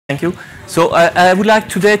Thank you. So I would like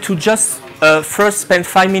today to just first spend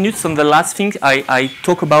 5 minutes on the last thing I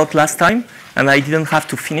talked about last time, and I didn't have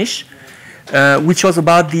to finish, which was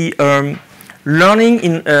about the learning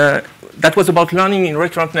in that was about learning in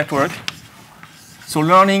recurrent network. So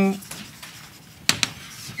learning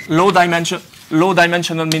low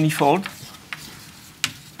dimensional manifold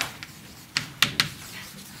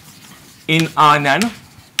in RNN.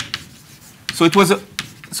 So it was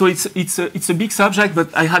it's a big subject,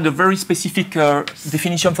 but I had a very specific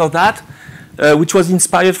definition for that, which was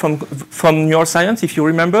inspired from neuroscience, if you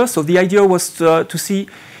remember. So the idea was to see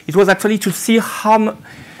how.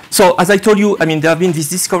 So as I told you, I mean, there have been these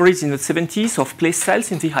discoveries in the 70s of place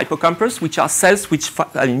cells in the hippocampus, which are cells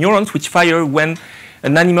neurons which fire when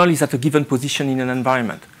an animal is at a given position in an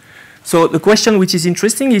environment. So the question which is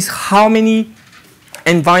interesting is how many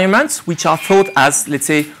environments which are thought as, let's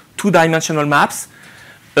say, two-dimensional maps,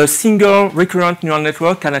 a single recurrent neural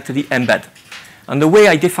network can actually embed. And the way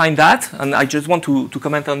I define that, and I just want to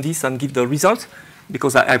comment on this and give the result,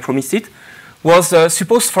 because I promised it, was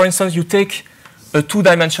suppose, for instance, you take a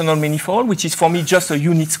two-dimensional manifold, which is for me just a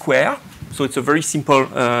unit square. So it's a very simple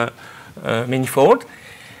manifold.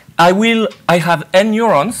 I have n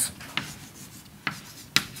neurons.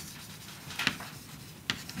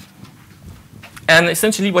 And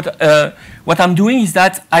essentially what I'm doing is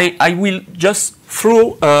that I will just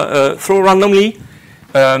throw randomly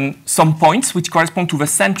some points which correspond to the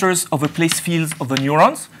centers of the place fields of the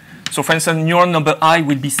neurons. So for instance, neuron number I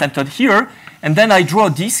will be centered here. And then I draw a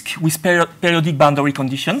disk with periodic boundary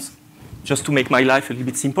conditions, just to make my life a little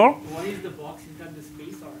bit simple. What is the box? Is that the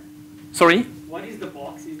space? Or? Sorry? What is the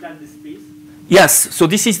box? Is that the space? Yes. So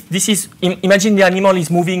this is imagine the animal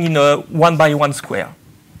is moving in a 1 by 1 square,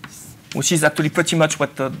 which is actually pretty much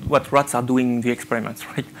what rats are doing in the experiments,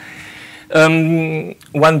 right?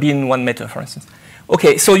 1 being 1 meter, for instance.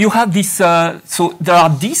 Okay, so you have this, so there are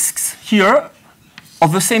disks here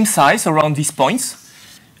of the same size around these points.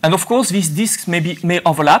 And of course, these disks may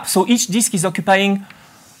overlap. So each disk is occupying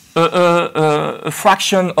a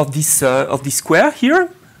fraction of this square here,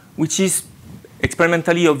 which is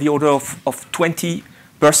experimentally of the order of 20%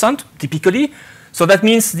 typically. So that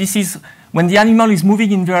means this is when the animal is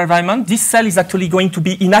moving in the environment, this cell is actually going to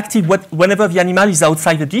be inactive whenever the animal is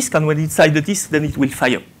outside the disk, and when it's inside the disk, then it will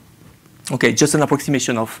fire. Okay, just an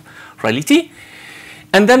approximation of reality.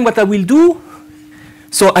 And then what I will do,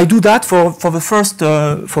 so I do that for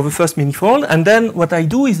the first manifold, and then what I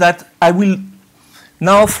do is that I will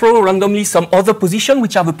now throw randomly some other position,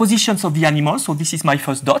 which are the positions of the animal. So this is my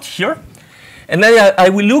first dot here, and then I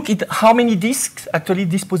will look at how many disks actually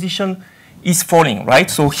this position is falling, right?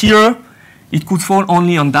 So here it could fall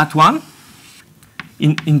only on that one,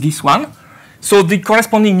 in this one. So the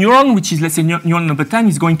corresponding neuron, which is let's say neuron number 10,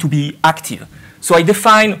 is going to be active. So I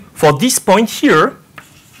define for this point here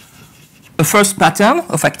a first pattern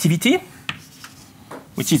of activity,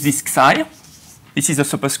 which is this psi. This is a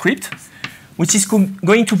superscript, which is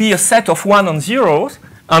going to be a set of 1 and 0s,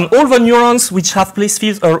 and all the neurons which have place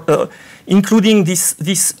fields, including this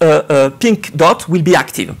pink dot, will be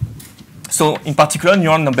active. So in particular,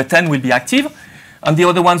 neuron number 10 will be active, and the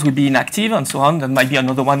other ones will be inactive, and so on. There might be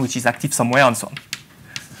another one which is active somewhere, and so on.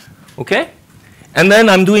 Okay? And then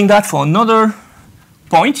I'm doing that for another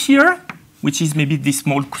point here, which is maybe this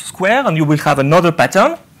small square, and you will have another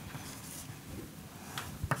pattern,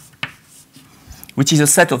 which is a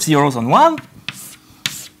set of zeros and 1.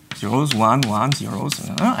 Zeros, 1, 1, zeros,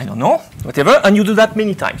 I don't know, whatever. And you do that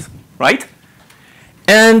many times, right?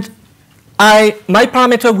 And my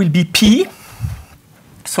parameter will be P.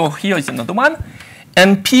 So here is another one.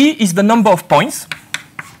 And P is the number of points.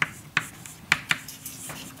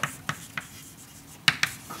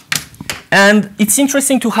 And it's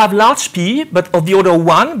interesting to have large P, but of the order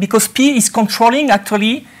 1, because P is controlling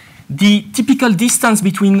actually the typical distance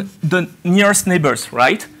between the nearest neighbors,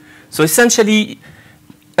 right? So essentially,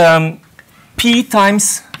 P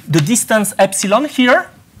times the distance epsilon here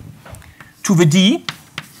to the D,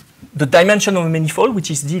 the dimension of a manifold, which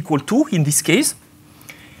is D equal 2 in this case.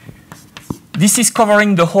 This is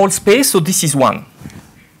covering the whole space, so this is 1.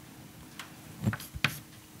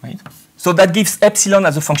 Right? So that gives epsilon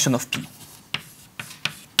as a function of P.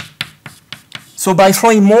 So by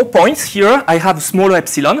throwing more points here, I have a smaller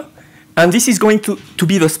epsilon. And this is going to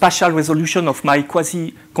be the spatial resolution of my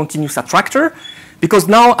quasi-continuous attractor, because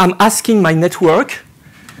now I'm asking my network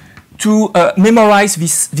to memorize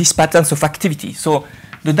these patterns of activity. So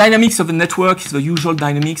the dynamics of the network is the usual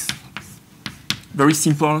dynamics, very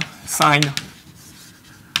simple, sine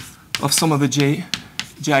of sum of the j,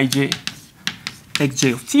 jij,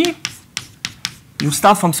 xj of t. You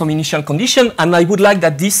start from some initial condition, and I would like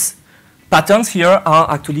that these patterns here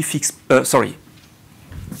are actually fixed. Sorry,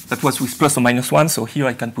 that was with plus or minus 1, so here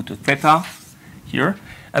I can put a theta here.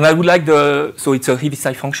 And I would like so it's a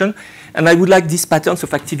Heaviside function, and I would like these patterns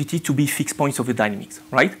of activity to be fixed points of the dynamics,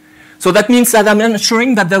 right? So that means that I'm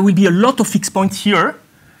ensuring that there will be a lot of fixed points here.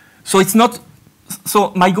 So it's not,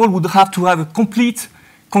 so my goal would have to have a complete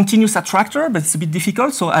continuous attractor, but it's a bit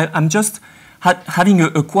difficult. So I'm just having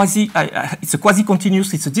a quasi, it's a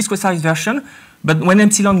quasi-continuous, it's a discretized version. But when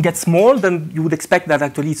epsilon gets small, then you would expect that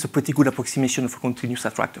actually it's a pretty good approximation of a continuous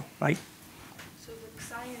attractor, right? So the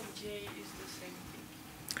psi and j is the same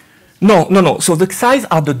thing? No. So the xi's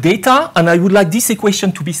are the data, and I would like this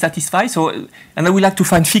equation to be satisfied. So, and I would like to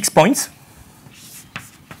find fixed points.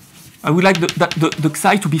 I would like the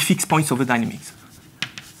psi to be fixed points of the dynamics.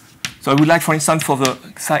 So I would like, for instance, for the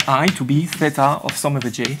psi I to be theta of some of the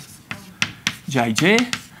jij.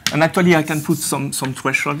 And actually, I can put some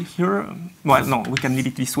threshold here. Well, no, we can leave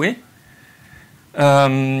it this way.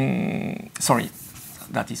 Sorry,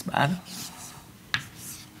 that is bad.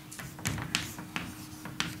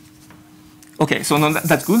 OK, so no,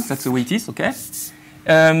 that's good. That's the way it is, OK?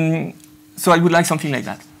 So I would like something like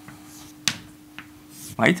that.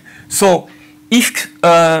 Right? So if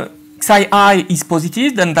psi I is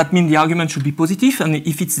positive, then that means the argument should be positive. And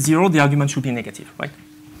if it's 0, the argument should be negative, right?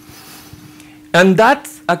 And that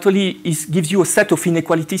actually gives you a set of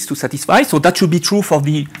inequalities to satisfy. So that should be true for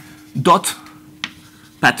the dot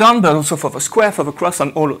pattern, but also for the square, for the cross,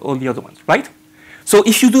 and all the other ones, right? So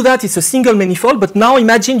if you do that, it's a single manifold. But now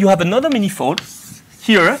imagine you have another manifold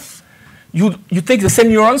here. You take the same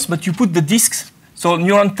neurons, but you put the disks. So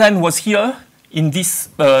neuron 10 was here in this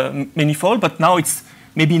manifold, but now it's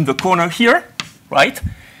maybe in the corner here, right?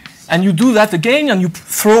 And you do that again, and you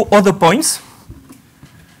throw other points.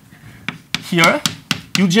 Here,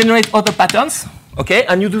 you generate other patterns, okay?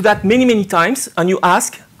 And you do that many, many times, and you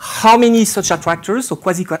ask how many such attractors, or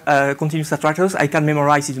quasi-continuous attractors, I can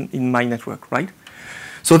memorize in my network, right?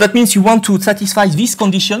 So that means you want to satisfy this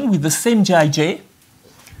condition with the same jij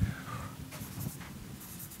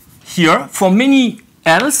here for many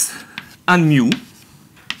L's and mu,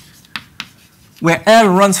 where L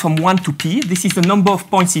runs from 1 to P. This is the number of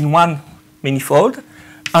points in one manifold,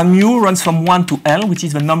 and mu runs from 1 to L, which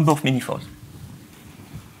is the number of manifolds.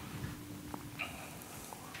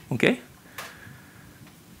 Okay?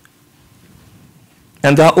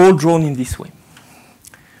 And they are all drawn in this way.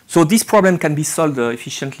 So this problem can be solved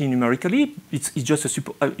efficiently numerically. It's just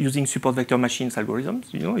using support vector machines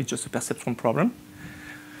algorithms. You know, it's just a perceptron problem.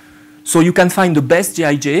 So you can find the best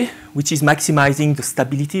jij, which is maximizing the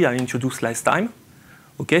stability I introduced last time.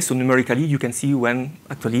 Okay, so numerically you can see when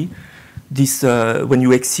actually this when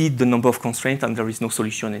you exceed the number of constraints and there is no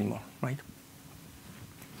solution anymore, right?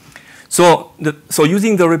 So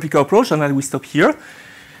using the replica approach, and I will stop here.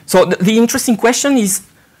 So the interesting question is,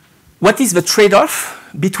 what is the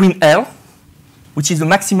trade-off between L, which is the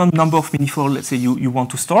maximum number of manifolds, let's say, you want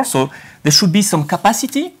to store? So there should be some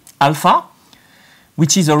capacity, alpha,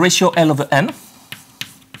 which is a ratio L over n.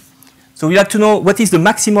 So we have to know what is the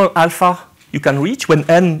maximal alpha you can reach when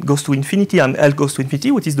n goes to infinity and L goes to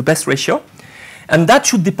infinity, what is the best ratio. And that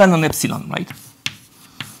should depend on epsilon, right?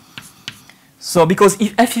 So because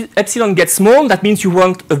if epsilon gets small, that means you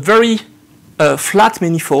want a very flat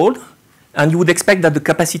manifold, and you would expect that the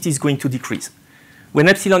capacity is going to decrease. When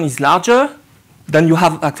epsilon is larger, then you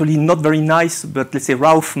have actually not very nice, but let's say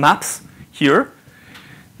Rauf maps here.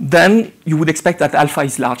 Then you would expect that alpha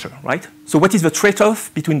is larger, right? So what is the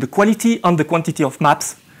trade-off between the quality and the quantity of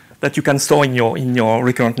maps that you can store in your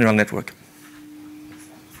recurrent neural network?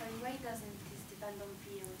 Sorry, why doesn't this depend on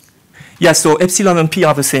P also? Yeah, so epsilon and P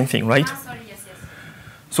are the same thing, right? Ah, sorry, yes.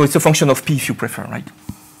 So it's a function of P if you prefer, right?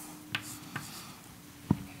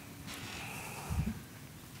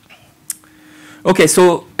 Okay,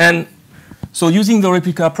 so using the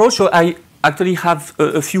replica approach, so I actually have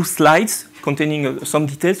a few slides containing some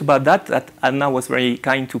details about that Anna was very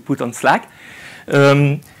kind to put on Slack.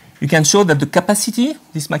 You can show that the capacity,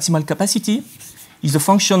 this maximal capacity, is a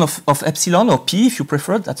function of epsilon or P, if you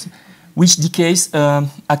prefer, which decays,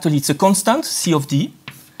 actually it's a constant, C of D,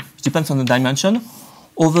 which depends on the dimension,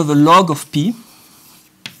 over the log of P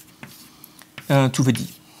to the D.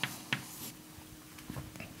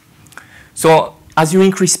 So as you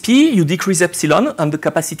increase P, you decrease epsilon, and the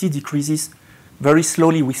capacity decreases very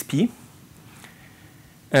slowly with P.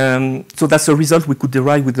 So that's a result we could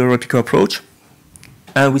derive with the replica approach,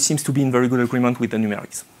 which seems to be in very good agreement with the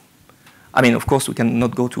numerics. I mean, of course, we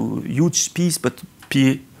cannot go to huge P's, but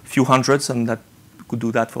P few hundreds, and that could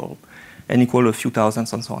do that for n equal a few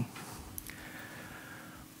thousands and so on.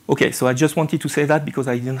 Okay, so I just wanted to say that because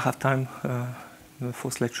I didn't have time in the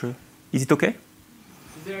first lecture. Is it okay?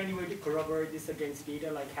 Is there any way to corroborate this against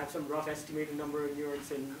data, like have some rough estimated number of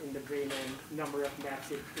neurons in the brain and number of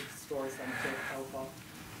maps it stores and alpha?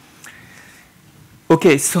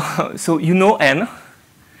 Okay, so you know n.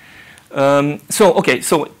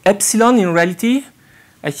 So epsilon in reality,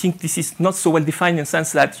 I think this is not so well defined in the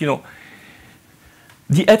sense that, you know,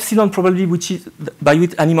 the epsilon probably, which is by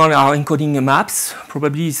which animals are encoding maps,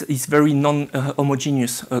 probably is very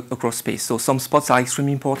non-homogeneous across space. So some spots are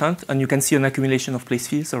extremely important, and you can see an accumulation of place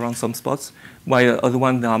fields around some spots, while other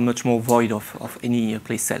ones are much more void of any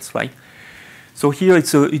place cells, right? So here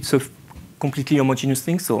it's a completely homogeneous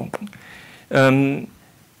thing. So,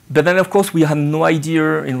 but then of course we have no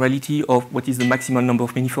idea in reality of what is the maximum number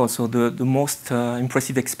of manifolds. So the most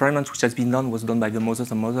impressive experiment which has been done was done by the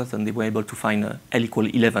Mothers, and they were able to find L equal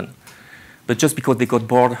 11. But just because they got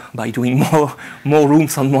bored by doing more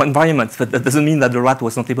rooms and more environments, but that doesn't mean that the rat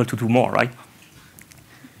was not able to do more, right?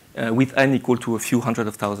 With n equal to a few hundred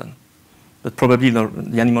of thousand. But probably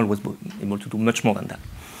the animal was able to do much more than that.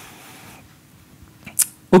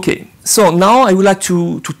 Okay, so now I would like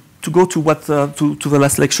to go to what to the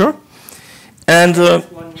last lecture, and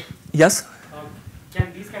yes.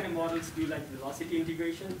 Can these kind of models do like velocity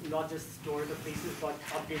integration, not just store the places, but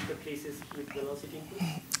update the places with velocity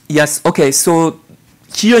input? Yes. Okay. So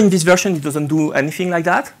here in this version, it doesn't do anything like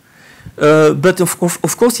that. But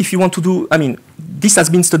of course, if you want to do, I mean, this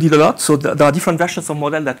has been studied a lot. So there are different versions of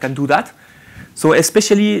model that can do that. So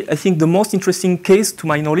especially, I think the most interesting case, to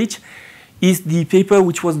my knowledge, is the paper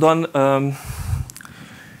which was done.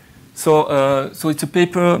 So it's a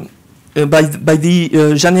paper by the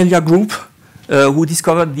Janelia group who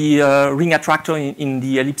discovered the ring attractor in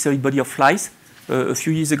the ellipsoid body of flies a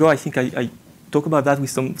few years ago. I think I talked about that with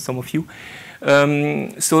some of you.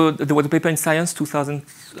 So there was a paper in Science 2000,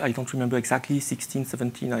 I don't remember exactly, 16,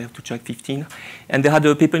 17, I have to check, 15. And they had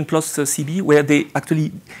a paper in PLOS CB where they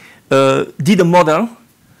actually did a model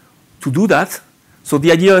to do that. So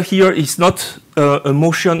the idea here is not a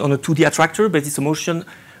motion on a 2D attractor, but it's a motion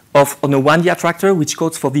on a 1D attractor, which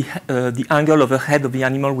codes for the angle of the head of the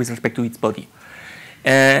animal with respect to its body.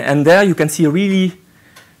 And there you can see really,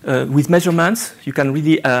 with measurements, you can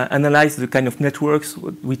really analyze the kind of networks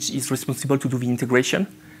which is responsible to do the integration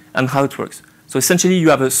and how it works. So essentially, you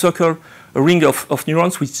have a circle, a ring of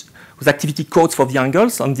neurons whose activity codes for the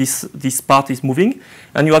angles, and this part is moving.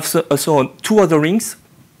 And you have also 2 other rings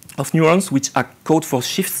of neurons which are code for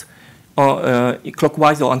shifts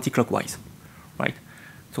clockwise or anti-clockwise, right?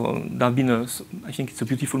 So there have been I think it's a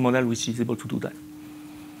beautiful model which is able to do that.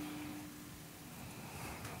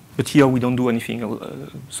 But here we don't do anything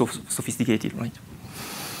so sophisticated, right?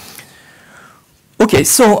 Okay,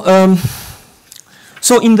 so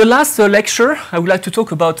in the last lecture, I would like to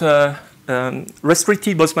talk about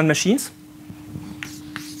restricted Boltzmann machines.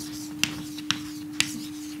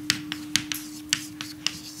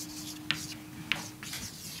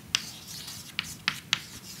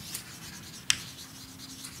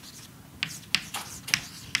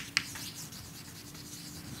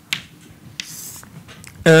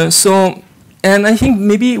 And I think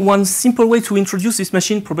maybe one simple way to introduce this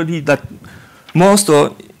machine, probably that most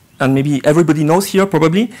and maybe everybody knows here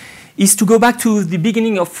probably, is to go back to the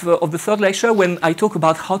beginning of the third lecture when I talk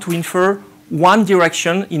about how to infer one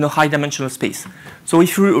direction in a high-dimensional space. So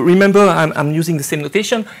if you remember, I'm using the same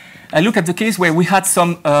notation. I look at the case where we had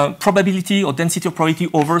some probability or density of probability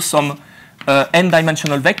over some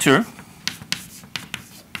n-dimensional vector.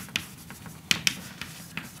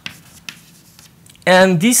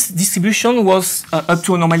 And this distribution was up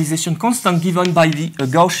to a normalization constant given by the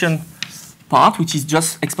Gaussian part, which is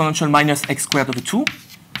just exponential minus x squared over 2.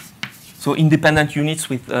 So independent units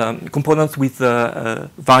with components with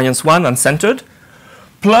variance 1 and centered,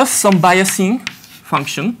 plus some biasing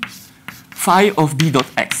function, phi of b dot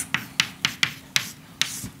x,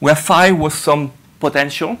 where phi was some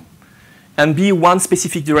potential and b one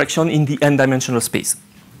specific direction in the n-dimensional space.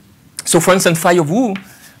 So for instance, phi of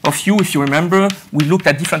u, if you remember, we looked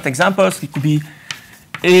at different examples. It could be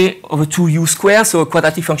a over 2u squared, so a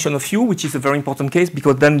quadratic function of u, which is a very important case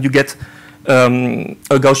because then you get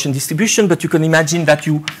a Gaussian distribution, but you can imagine that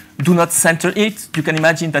you do not center it. You can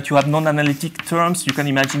imagine that you have non-analytic terms. You can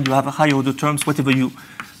imagine you have a higher order terms, whatever you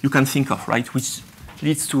can think of, right, which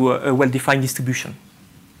leads to a well-defined distribution.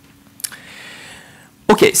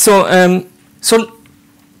 Okay, so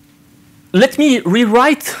let me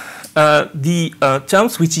rewrite the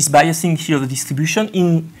terms which is biasing here the distribution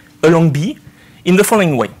along B in the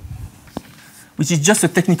following way, which is just a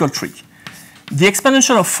technical trick. The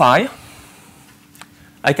exponential of phi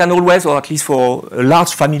I can always, or at least for a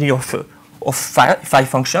large family of phi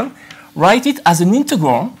function, write it as an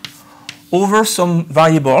integral over some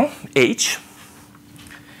variable h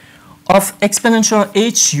of exponential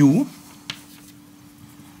hu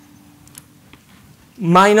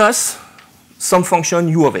minus some function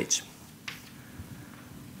u of h.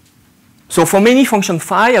 So for many function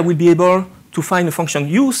phi, I will be able to find a function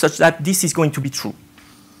u such that this is going to be true.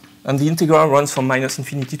 And the integral runs from minus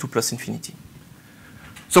infinity to plus infinity.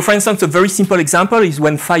 So for instance, a very simple example is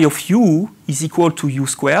when phi of u is equal to u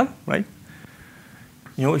squared, right?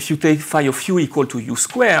 You know, if you take phi of u equal to u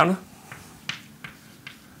squared,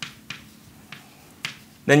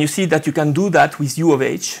 then you see that you can do that with u of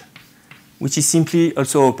h, which is simply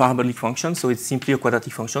also a parabolic function. So it's simply a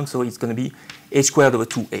quadratic function. So it's going to be h squared over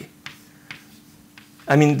 2a.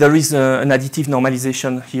 I mean, there is an additive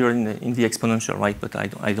normalization here in the exponential, right? But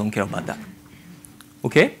I don't care about that.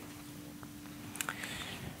 OK?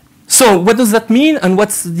 So what does that mean, and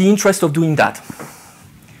what's the interest of doing that?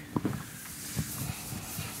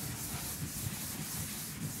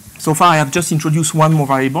 So far, I have just introduced one more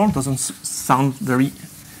variable. It doesn't sound very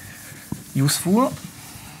useful.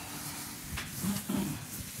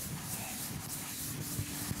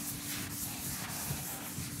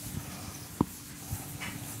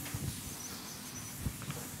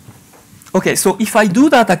 OK, so if I do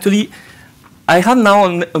that, actually, I have now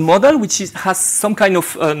a model which has some kind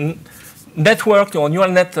of network or neural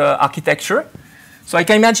net architecture. So I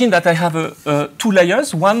can imagine that I have two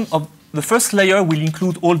layers. The first layer will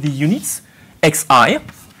include all the units, xi,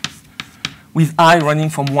 with I running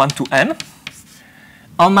from 1 to n.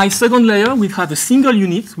 On my second layer, we have a single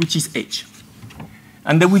unit, which is h.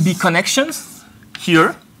 And there will be connections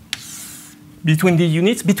here between the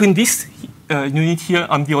units, between this unit here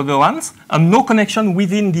and the other ones, and no connection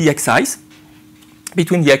within the xi's,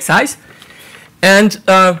 between the xi's. And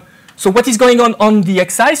so what is going on the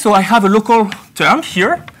xi? So I have a local term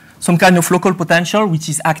here, some kind of local potential which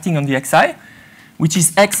is acting on the xi, which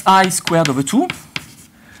is xi squared over 2.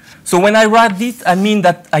 So when I write it, I mean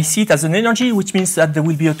that I see it as an energy, which means that there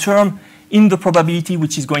will be a term in the probability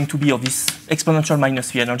which is going to be of this exponential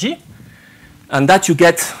minus v energy. And that you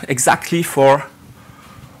get exactly for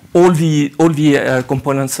all the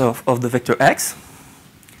components of the vector x.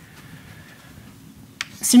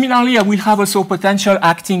 Similarly, I will have also potential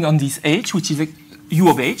acting on this h, which is u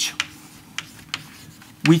of h,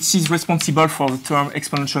 which is responsible for the term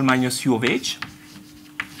exponential minus u of h.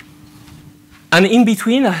 And in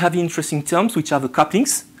between, I have interesting terms, which are the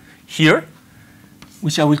couplings here,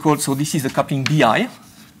 which I will call, so this is the coupling bi.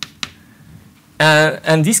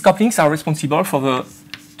 And these couplings are responsible for the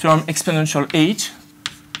term exponential h,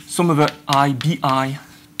 sum over I bi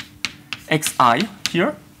xi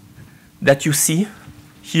here, that you see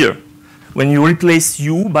here when you replace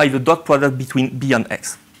u by the dot product between b and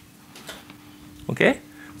x. Okay?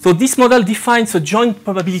 So this model defines a joint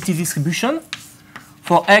probability distribution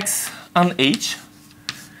for x and h,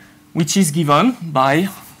 which is given by,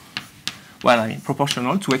 well, I mean,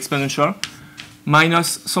 proportional to exponential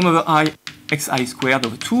minus sum over I xi squared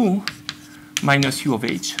over 2 minus u of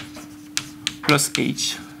h plus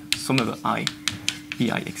h sum over I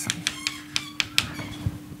bi xi.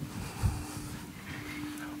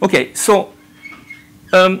 Okay, so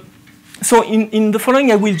in the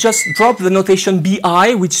following, I will just drop the notation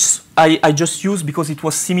bi, which I just used because it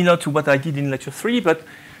was similar to what I did in lecture 3, but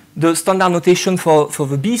the standard notation for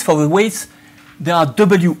the b's, for the weights, there are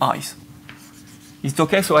wi's. It's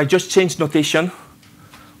okay, so I just changed notation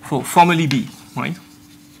for formally b, right?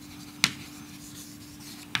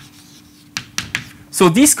 So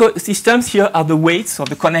these systems here are the weights or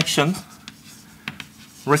the connections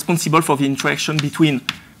responsible for the interaction between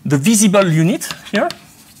the visible unit here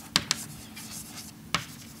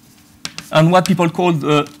and what people call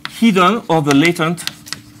the hidden or the latent,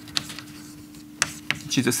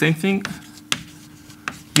 which is the same thing,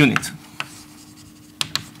 unit.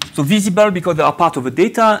 So visible because they are part of the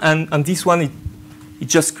data, and this one, it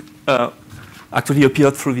just actually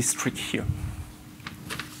appeared through this trick here.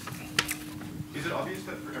 Is it obvious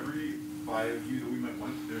that for every phi of u that we might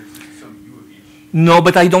want, there exists some u of each? No,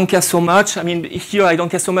 but I don't care so much. I mean, here I don't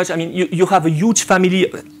care so much. I mean, you have a huge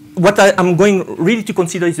family. What I'm going really to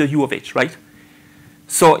consider is the u of h, right?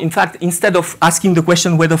 So in fact, instead of asking the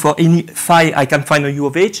question whether for any phi I can find a u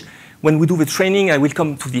of h, when we do the training, I will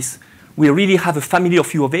come to this. We really have a family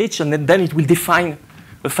of u of h, and then it will define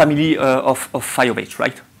a family of phi of h,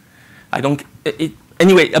 right? I don't.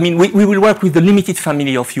 Anyway, I mean, we will work with the limited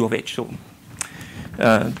family of u of h. So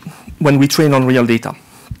when we train on real data.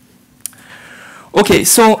 Okay,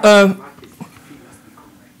 so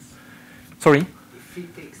sorry. If we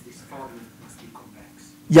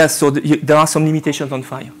Yes, so there are some limitations on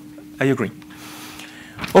phi. I agree.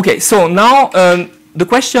 Okay, so now the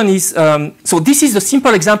question is, so this is a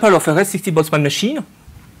simple example of a restricted Boltzmann machine.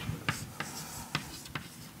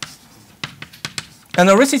 And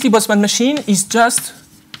a restricted Boltzmann machine is just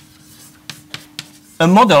a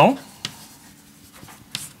model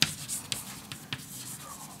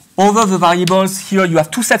over the variables. Here you have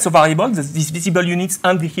two sets of variables, these visible units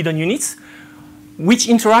and the hidden units, which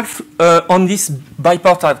interact on this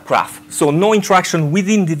bipartite graph. So no interaction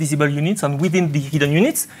within the visible units and within the hidden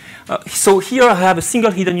units. So here I have a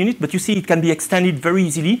single hidden unit, but you see it can be extended very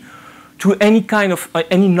easily to any kind of,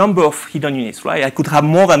 any number of hidden units, right? I could have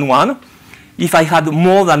more than one if I had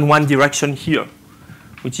more than one direction here,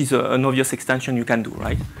 which is an obvious extension you can do,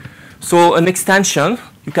 right? So an extension,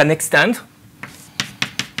 you can extend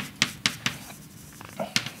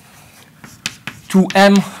to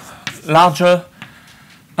m larger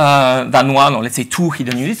than one, or let's say two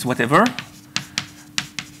hidden units, whatever.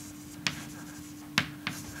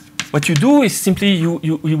 What you do is simply you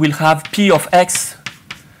will have p of x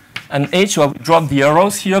and h. So I will drop the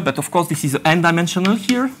arrows here, but of course this is n-dimensional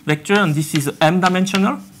here, vector, and this is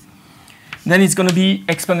m-dimensional. Then it's going to be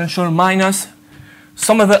exponential minus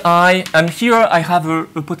some other I, and here I have a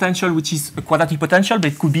potential which is a quadratic potential,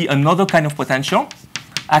 but it could be another kind of potential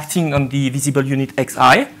acting on the visible unit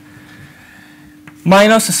xi,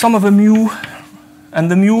 minus the sum of a mu, and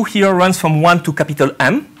the mu here runs from 1 to capital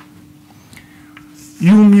M,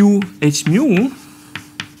 u mu h mu,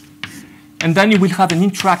 and then you will have an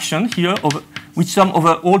interaction here of which sum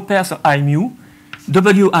over all pairs of I mu,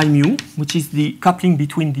 w I mu, which is the coupling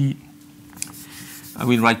between the, I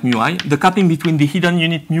will write mu I, the coupling between the hidden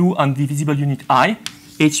unit mu and the visible unit I,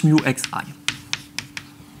 h mu xi.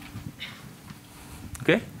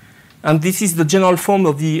 Okay, and this is the general form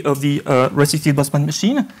of the restricted Boltzmann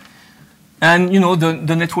machine. And you know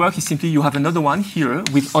the network is simply you have another one here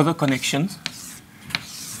with other connections,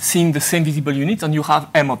 seeing the same visible unit, and you have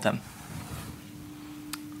m of them.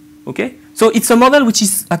 Okay, so it's a model which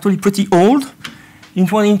is actually pretty old.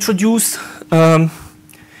 It was introduced in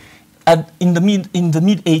the mid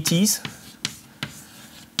 80s,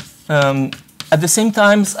 at the same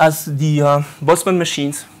time as the Boltzmann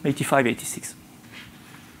machines, 85, 86.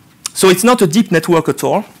 So it's not a deep network at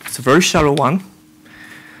all. It's a very shallow one.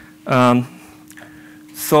 But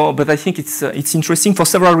I think it's interesting for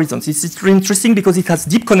several reasons. It's interesting because it has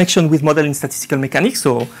deep connection with model in statistical mechanics.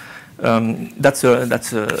 So that's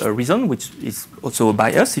a reason, which is also a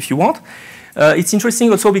bias, if you want. It's interesting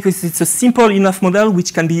also because it's a simple enough model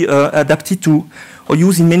which can be adapted to or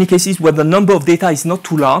used in many cases where the number of data is not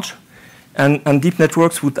too large, and deep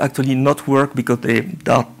networks would actually not work because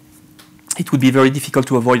it would be very difficult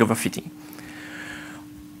to avoid overfitting.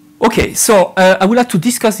 Okay, so I would like to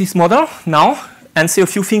discuss this model now and say a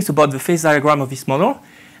few things about the phase diagram of this model.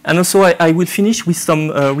 And also I will finish with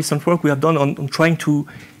some recent work we have done on trying to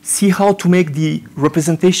see how to make the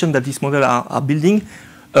representation that this model are building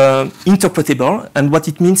interpretable, and what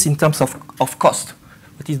it means in terms of cost.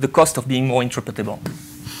 What is the cost of being more interpretable?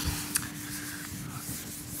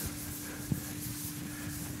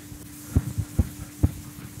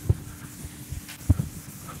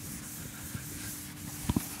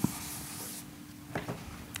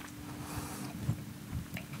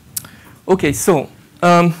 Okay, so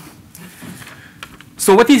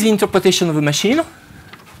what is the interpretation of a machine?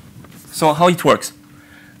 So how it works?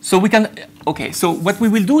 So we can, okay, so what we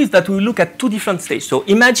will do is that we will look at two different stages. So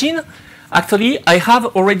imagine, actually, I have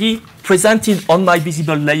already presented on my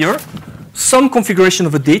visible layer some configuration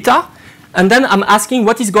of the data, and then I'm asking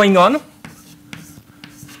what is going on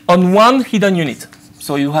one hidden unit.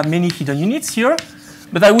 So you have many hidden units here,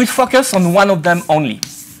 but I will focus on one of them only.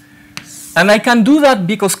 And I can do that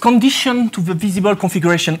because conditioned to the visible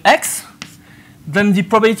configuration X, then the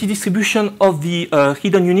probability distribution of the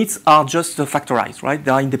hidden units are just factorized, right? They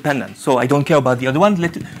are independent. So I don't care about the other one.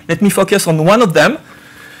 Let me focus on one of them.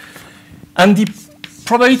 And the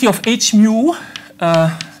probability of h mu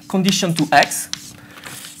conditioned to X,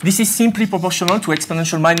 this is simply proportional to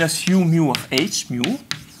exponential minus u mu of h mu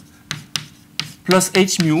plus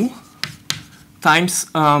h mu times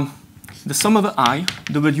the sum of I,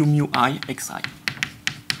 w mu I xi,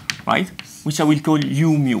 right? Which I will call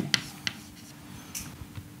u mu,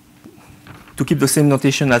 to keep the same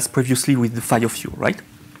notation as previously with the phi of u, right?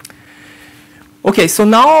 Okay, so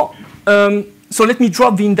now, so let me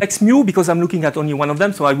drop the index mu because I'm looking at only one of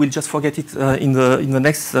them, so I will just forget it in the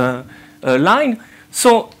next line.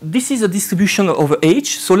 So this is a distribution over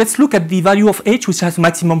h. So let's look at the value of h which has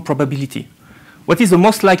maximum probability. What is the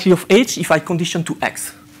most likely of h if I condition to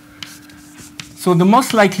x? So the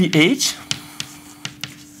most likely h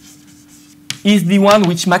is the one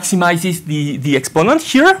which maximizes the exponent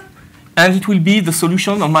here, and it will be the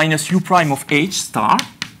solution of minus u prime of h star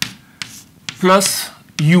plus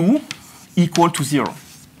u equal to 0.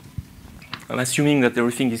 I'm assuming that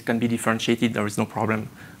everything can be differentiated, there is no problem,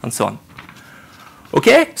 and so on.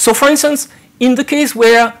 Okay, so for instance, in the case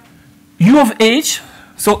where u of h,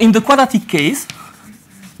 so in the quadratic case,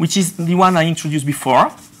 which is the one I introduced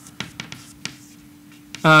before,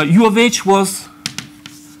 u of h was,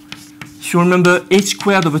 if you remember, h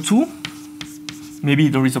squared over 2. Maybe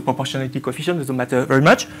there is a proportionality coefficient, doesn't matter very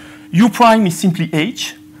much. U prime is simply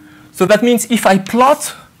h. So that means if I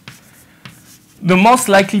plot the most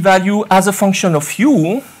likely value as a function of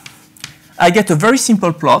u, I get a very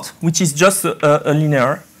simple plot, which is just a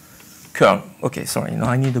linear curve. Okay, sorry, no,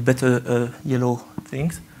 I need a better yellow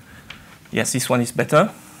things. Yes, this one is better.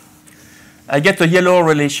 I get a yellow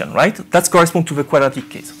relation, right? That corresponds to the quadratic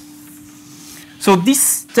case. So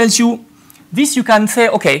this tells you, this you can say,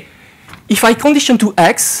 okay, if I condition to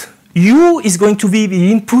x, u is going to be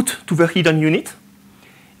the input to the hidden unit.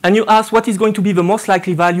 And you ask what is going to be the most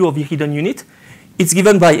likely value of the hidden unit. It's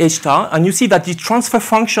given by h star. And you see that the transfer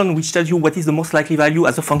function, which tells you what is the most likely value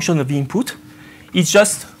as a function of the input, is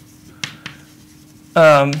just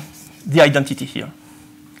the identity here.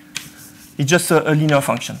 It's just a linear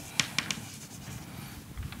function.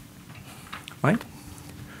 Right?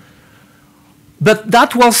 But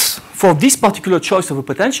that was for this particular choice of a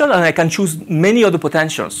potential, and I can choose many other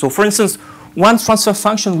potentials. So for instance, one transfer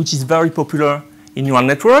function which is very popular in neural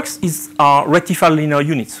networks is rectified linear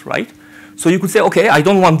units, right? So you could say, okay, I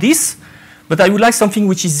don't want this, but I would like something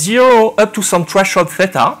which is 0 up to some threshold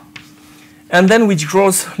theta, and then which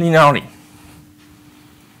grows linearly.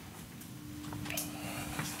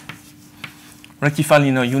 Rectified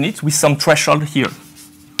linear units with some threshold here.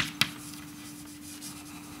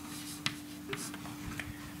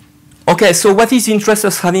 Okay, so what is the interest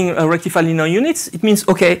of having a rectified linear units? It means,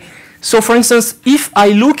 okay, so for instance, if I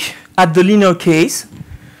look at the linear case,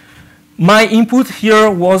 my input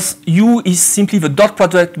here was u is simply the dot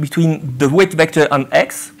product between the weight vector and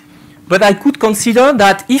x. But I could consider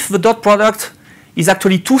that if the dot product is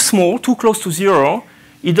actually too small, too close to 0,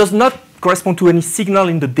 it does not correspond to any signal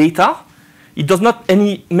in the data. It does not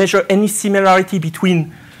measure any similarity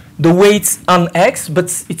between the weights and x, but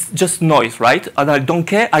it's just noise, right? And I don't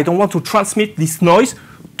care. I don't want to transmit this noise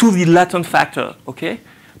to the latent factor, okay,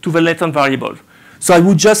 to the latent variable. So I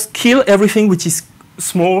would just kill everything which is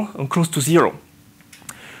small and close to 0.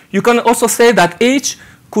 You can also say that h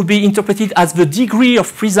could be interpreted as the degree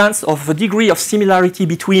of presence of the degree of similarity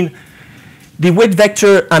between the weight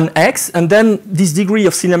vector and x, and then this degree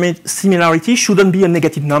of similarity shouldn't be a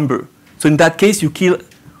negative number. So in that case, you kill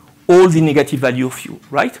all the negative value of u,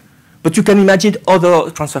 right? But you can imagine other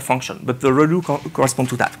transfer function, but the ReLU correspond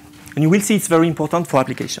to that. And you will see it's very important for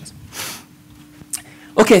applications.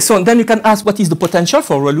 Okay, so then you can ask what is the potential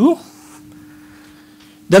for ReLU.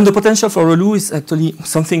 Then the potential for ReLU is actually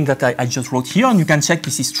something that I just wrote here, and you can check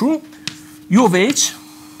this is true. U of h,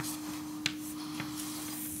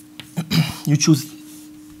 you choose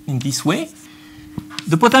in this way.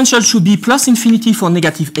 The potential should be plus infinity for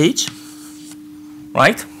negative h,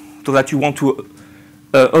 right? So that you want to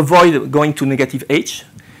avoid going to negative h.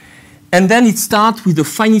 And then it starts with a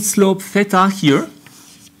finite slope theta here.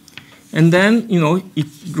 And then, you know,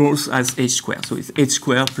 it grows as h squared. So it's h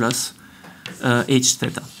squared plus h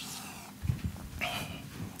theta.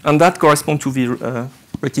 And that corresponds to the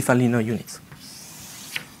rectified linear units.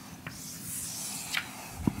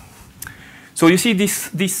 So you see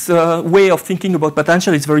this way of thinking about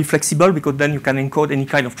potential is very flexible, because then you can encode any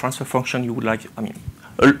kind of transfer function you would like. I mean,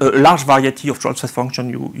 a large variety of transfer function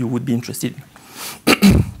you would be interested in.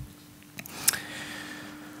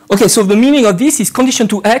 Okay, so the meaning of this is condition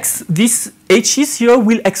to x, these h's here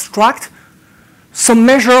will extract some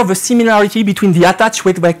measure of the similarity between the attached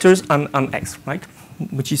weight vectors and x, right?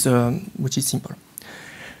 Which is simple.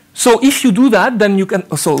 So if you do that, then you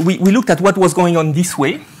can, so we looked at what was going on this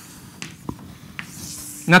way.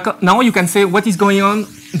 Now you can say what is going on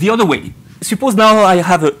the other way. Suppose now I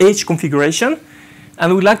have a H configuration,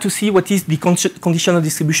 and we'd like to see what is the conditional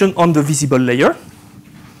distribution on the visible layer.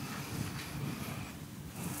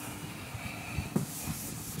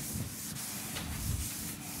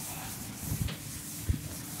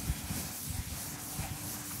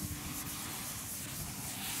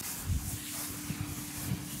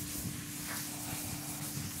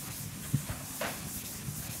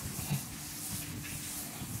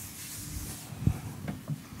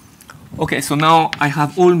 Okay, so now I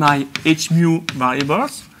have all my h mu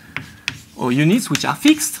variables or units which are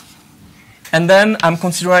fixed. And then I'm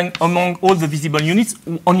considering among all the visible units,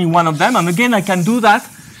 only one of them. And again, I can do that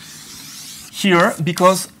here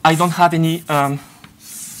because I don't have any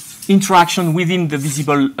interaction within the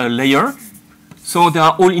visible layer. So they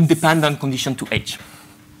are all independent condition to H.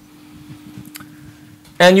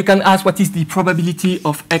 And you can ask what is the probability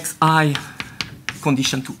of xi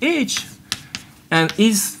condition to H. And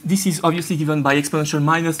this is obviously given by exponential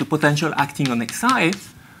minus the potential acting on xi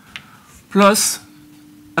plus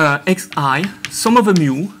xi, sum of a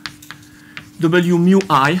mu, w mu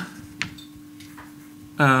I,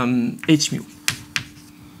 h mu.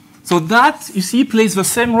 So that, you see, plays the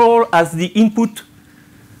same role as the input.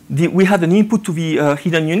 We had an input to the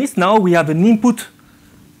hidden units. Now we have an input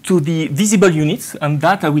to the visible units, and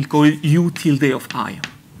that I will call u tilde of I.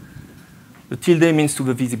 The tilde means to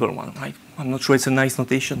the visible one, right? I'm not sure it's a nice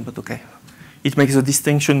notation, but OK. It makes a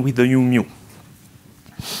distinction with the u mu.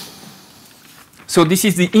 So this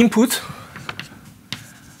is the input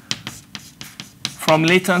from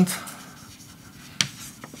latent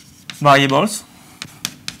variables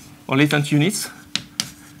or latent units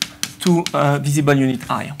to visible unit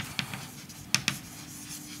I.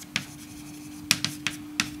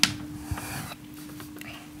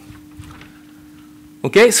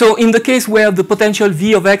 Okay, so in the case where the potential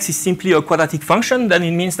v of x is simply a quadratic function, then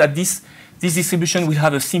it means that this distribution will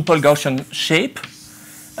have a simple Gaussian shape,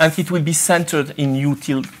 and it will be centered in u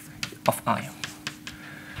tilde of I.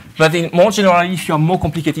 But more generally, if you have more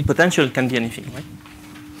complicated potential, it can be anything, right?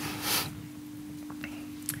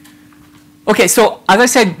 Okay, so as I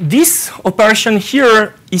said, this operation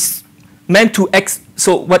here is meant to x.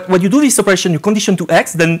 So what you do this operation, you condition to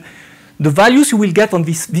x, then the values you will get on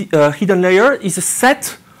this hidden layer is a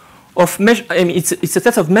set of it's a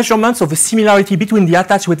set of measurements of a similarity between the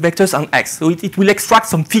attached weight vectors and x. So it will extract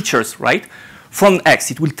some features, right, from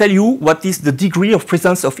x. It will tell you what is the degree of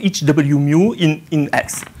presence of each w mu in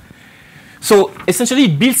x. So essentially,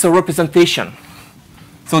 it builds a representation.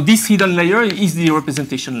 So this hidden layer is the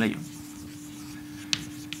representation layer.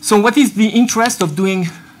 So what is the interest of doing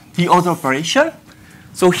the other operation?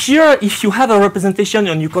 So here, if you have a representation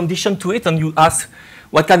and you condition to it and you ask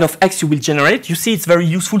what kind of x you will generate, you see it's very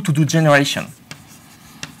useful to do generation.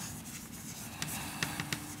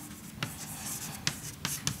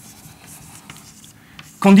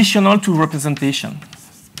 Conditional to representation.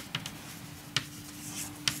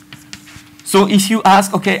 So if you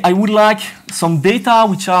ask, OK, I would like some data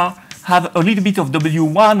which have a little bit of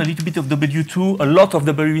W1, a little bit of W2, a lot of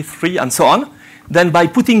W3, and so on, then by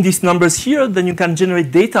putting these numbers here, then you can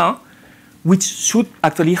generate data which should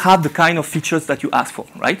actually have the kind of features that you ask for,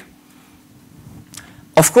 right?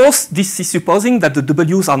 Of course, this is supposing that the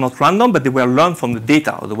W's are not random, but they were learned from the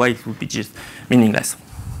data. Otherwise, it would be just meaningless.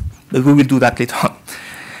 But we will do that later on.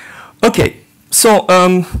 OK, so,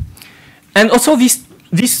 and also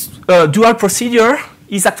this dual procedure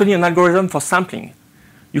is actually an algorithm for sampling.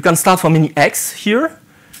 You can start from any x here,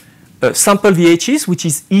 sample the h's, which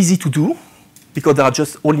is easy to do, because they are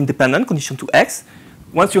just all independent, condition to x.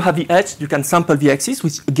 Once you have the h, you can sample the x's,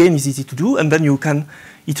 which again is easy to do, and then you can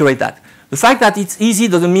iterate that. The fact that it's easy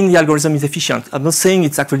doesn't mean the algorithm is efficient. I'm not saying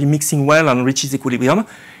it's actually mixing well and reaches equilibrium.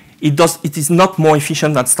 It is not more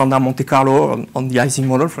efficient than standard Monte Carlo on the Ising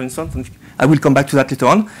model, for instance. And I will come back to that later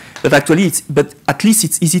on. But actually, but at least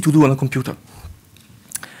it's easy to do on a computer.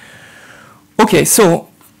 OK, so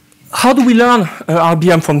how do we learn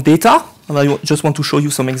RBM from data? And I just want to show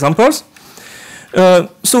you some examples.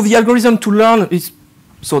 So the algorithm to learn is,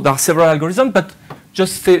 so there are several algorithms, but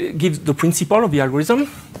just give the principle of the algorithm.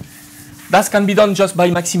 That can be done just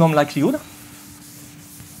by maximum likelihood,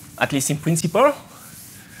 at least in principle.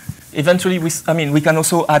 Eventually, we can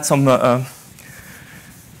also add some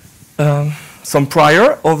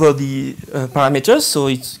prior over the parameters. So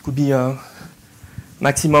it could be a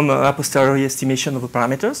maximum a posteriori estimation of the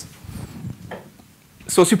parameters.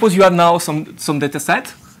 So suppose you have now some data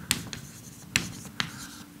set.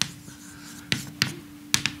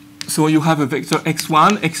 So you have a vector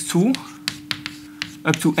x1, x2,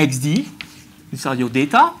 up to xd. These are your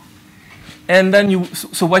data. And then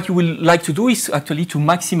so what you will like to do is actually to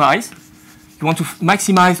maximize. You want to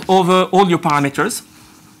maximize over all your parameters.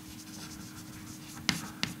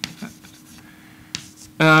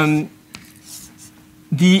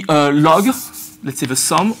 The log, let's say the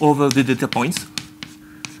sum over the data points,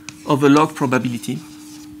 of the log probability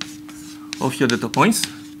of your data points,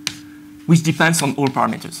 which depends on all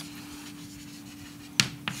parameters.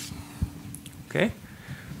 Okay.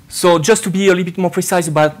 So just to be a little bit more precise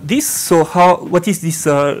about this, so what is this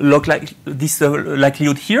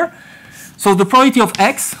likelihood here? So the probability of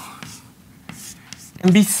x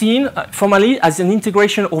can be seen formally as an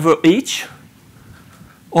integration over h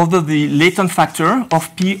over the latent factor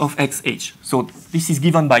of P of xh. So this is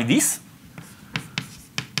given by this.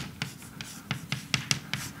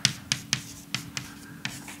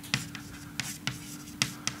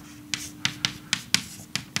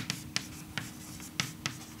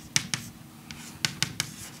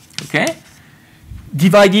 Okay,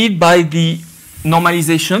 divided by the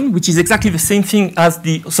normalization, which is exactly the same thing as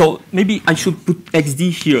the, so maybe I should put xd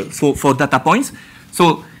here for data points.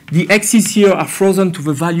 So the x's here are frozen to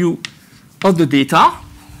the value of the data.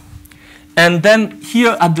 And then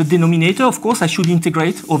here at the denominator, of course, I should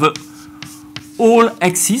integrate over all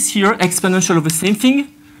x's here, exponential of the same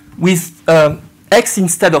thing, with x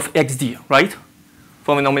instead of xd, right?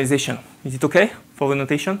 For the normalization. Is it okay for the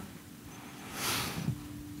notation?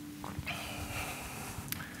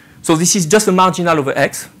 So this is just a marginal over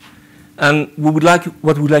x. And what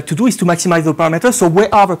we would like to do is to maximize the parameters. So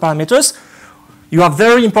where are the parameters? You have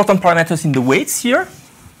very important parameters in the weights here.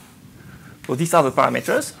 So these are the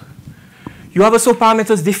parameters. You have also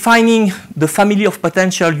parameters defining the family of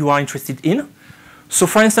potential you are interested in. So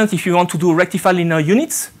for instance, if you want to do rectified linear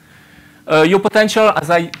units, your potential,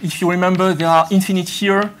 if you remember, they are infinite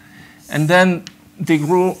here, and then they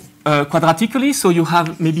grow quadratically. So you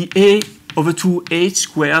have maybe a over 2h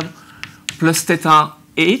squared plus theta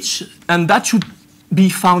h, and that should be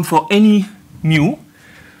found for any mu.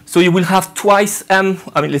 So you will have twice m,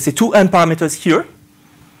 let's say 2m parameters here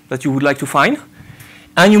that you would like to find.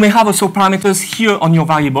 And you may have also parameters here on your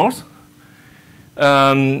variables,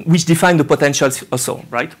 which define the potentials also,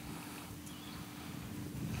 right?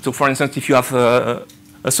 So for instance, if you have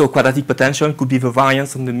also quadratic potential, it could be the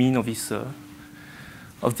variance on the mean of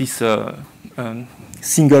this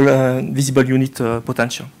single visible unit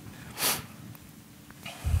potential.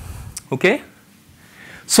 Okay?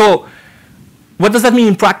 So what does that mean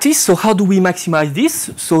in practice? So how do we maximize this?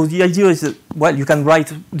 So the idea is that, well, you can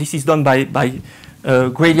write, this is done by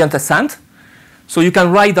gradient ascent. So you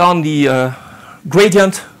can write down the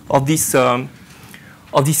gradient of this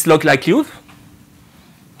log likelihood.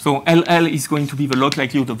 So LL is going to be the log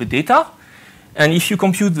likelihood of the data. And if you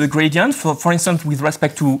compute the gradient, for instance, with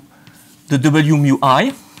respect to the W mu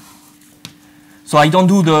I, so I don't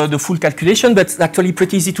do the full calculation, but it's actually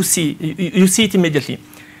pretty easy to see. You see it immediately.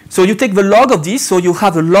 So you take the log of this, so you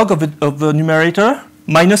have the log of the numerator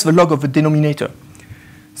minus the log of the denominator.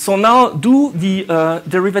 So now do the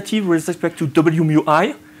derivative with respect to W mu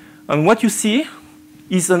I, and what you see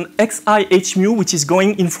is an xi h mu, which is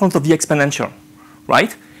going in front of the exponential,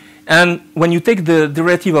 right? And when you take the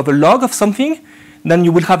derivative of a log of something, then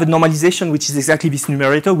you will have a normalization, which is exactly this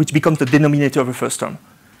numerator, which becomes the denominator of the first term.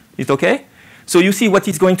 Is it okay? So you see what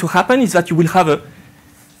is going to happen is that you will have a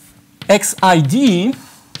xid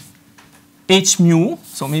h mu.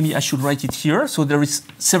 So maybe I should write it here. So there is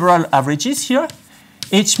several averages here.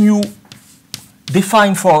 H mu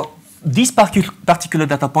defined for this particular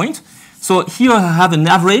data point. So here I have an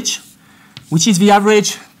average, which is the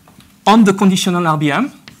average on the conditional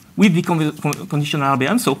RBM, with the conditional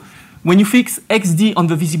RBM. So when you fix xd on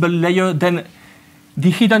the visible layer, then the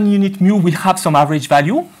hidden unit mu will have some average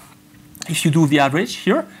value, if you do the average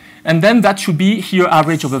here. And then that should be here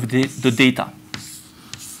average over the data.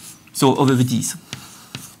 So over the d's.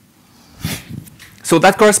 So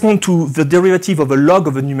that corresponds to the derivative of a log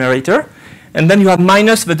of a numerator. And then you have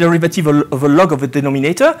minus the derivative of a log of a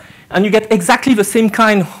denominator. And you get exactly the same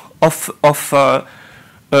kind of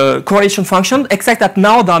correlation function, except that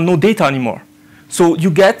now there are no data anymore. So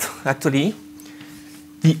you get, actually,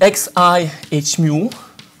 the xi h mu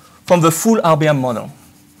from the full RBM model.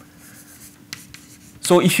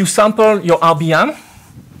 So if you sample your RBM,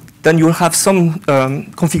 then you'll have some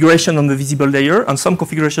configuration on the visible layer and some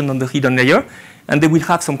configuration on the hidden layer, and they will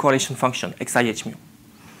have some correlation function, xi h mu.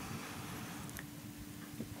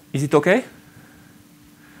 Is it okay?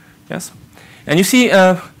 Yes? And you see,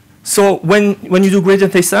 so when you do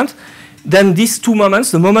gradient ascent, then these two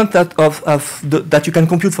moments, the moment that you can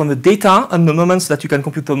compute from the data and the moments that you can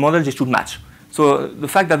compute the model, they should match. So the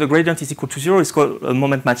fact that the gradient is equal to 0 is called a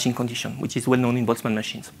moment matching condition, which is well known in Boltzmann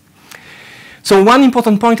machines. So one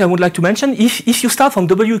important point I would like to mention, if you start from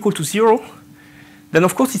W equal to 0, then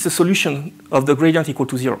of course it's a solution of the gradient equal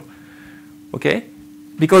to 0. Okay?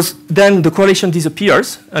 Because then the correlation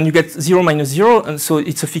disappears and you get 0 minus 0, and so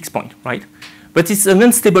it's a fixed point, right? But it's an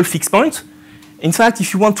unstable fixed point. In fact,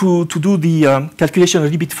 if you want to do the calculation a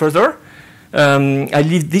little bit further, I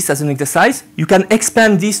leave this as an exercise. You can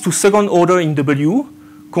expand this to second order in W,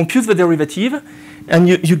 compute the derivative, and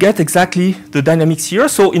you get exactly the dynamics here.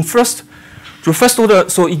 So in first order,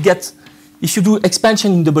 so it gets, if you do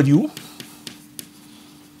expansion in W,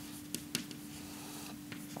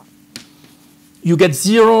 you get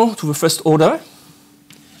 0 to the first order.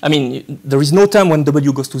 I mean, there is no term when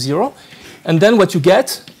W goes to 0. And then what you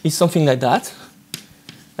get is something like that.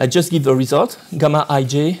 I just give the result, gamma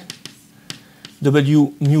ij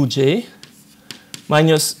W mu j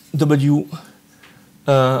minus W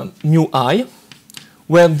mu I,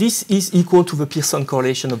 where this is equal to the Pearson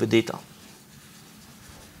correlation of the data.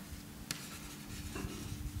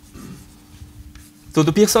 So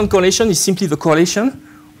the Pearson correlation is simply the correlation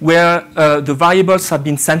where the variables have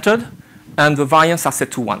been centered and the variance are set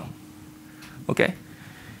to 1. Okay?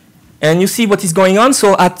 And you see what is going on.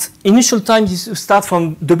 So at initial time, you start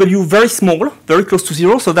from W very small, very close to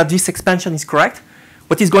 0, so that this expansion is correct.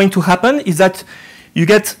 What is going to happen is that you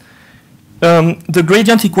get the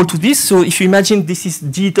gradient equal to this. So if you imagine this is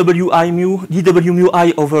dW mu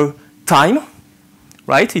I over time,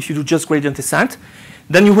 right? If you do just gradient descent,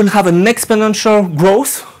 then you will have an exponential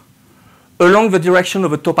growth along the direction of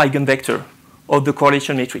the top eigenvector of the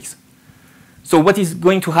correlation matrix. So what is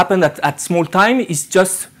going to happen at small time is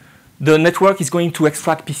just the network is going to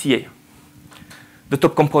extract PCA, the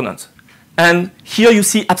top component. And here you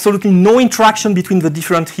see absolutely no interaction between the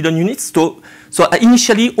different hidden units. So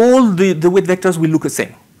initially, all the weight vectors will look the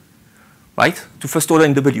same, right, to first order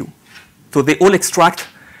in W. So they all extract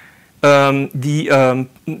the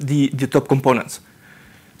top components.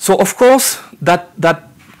 So of course, that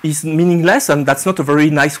is meaningless, and that's not a very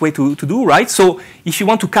nice way to do, right? So if you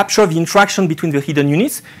want to capture the interaction between the hidden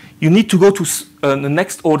units, you need to go to the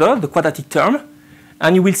next order, the quadratic term,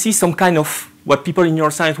 and you will see some kind of what people in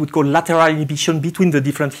neuroscience would call lateral inhibition between the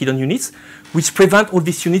different hidden units, which prevent all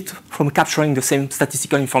these units from capturing the same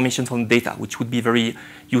statistical information from the data, which would be very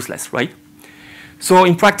useless, right? So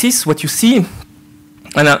in practice, what you see,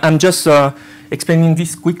 and I'm just explaining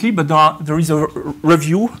this quickly, but there is a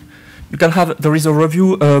review. There is a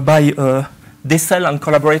review by Dessel and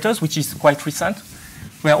collaborators, which is quite recent,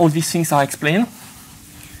 where all these things are explained.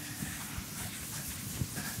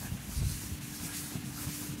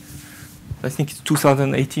 I think it's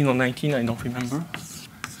 2018 or 19, I don't remember.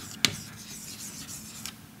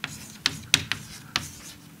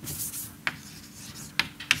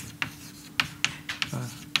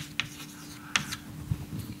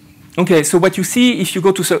 Okay, so what you see if you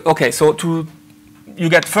go to, okay, so you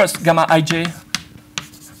get first gamma ij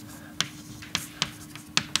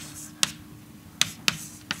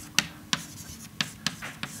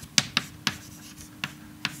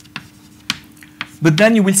but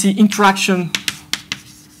then you will see interaction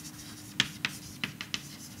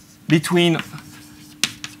between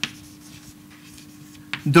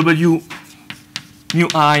W mu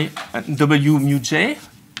I and W mu j,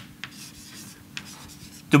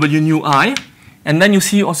 W mu I, and then you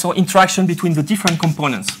see also interaction between the different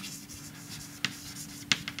components.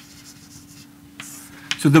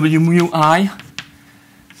 So W mu I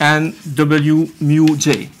and W mu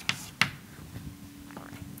j.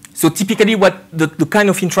 So typically what the kind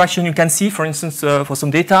of interaction you can see, for instance, for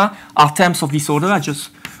some data, are terms of this order. I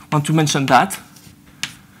just want to mention that,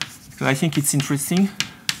 because I think it's interesting.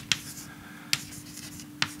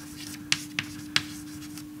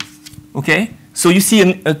 Okay, so you see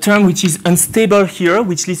a term which is unstable here,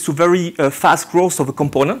 which leads to very fast growth of a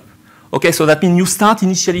component. Okay, so that means you start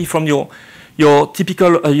initially from your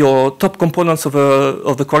typical your top components of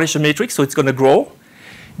the correlation matrix, so it's going to grow.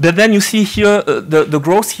 But then you see here the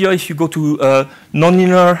growth here, if you go to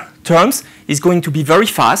nonlinear terms, is going to be very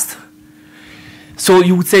fast. So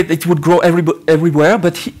you would say that it would grow everywhere,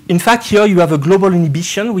 but in fact here you have a global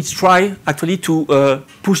inhibition which try actually to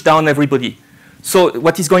push down everybody. So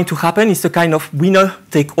what is going to happen is a kind of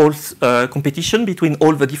winner-take-all competition between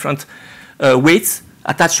all the different weights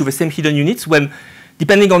attached to the same hidden units, when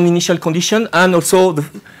depending on the initial condition and also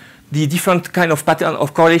the different kind of pattern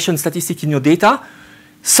of correlation statistic in your data,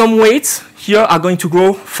 some weights here are going to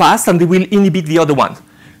grow fast and they will inhibit the other one.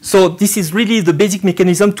 So this is really the basic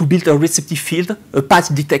mechanism to build a receptive field, a patch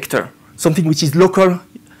detector, something which is local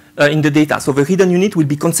in the data. So the hidden unit will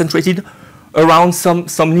be concentrated around some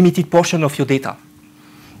limited portion of your data,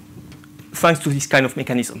 thanks to this kind of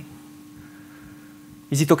mechanism.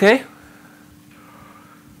 Is it okay?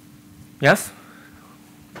 Yes?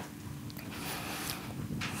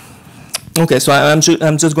 Okay, so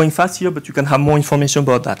I'm just going fast here, but you can have more information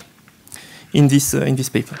about that in this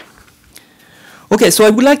paper. Okay, so I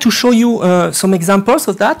would like to show you some examples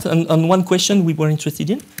of that, and one question we were interested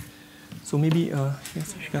in. So maybe,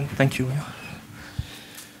 yes, if you can, thank you.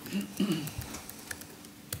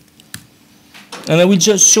 And I will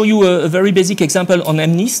just show you a very basic example on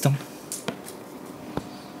MNIST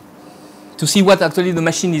to see what actually the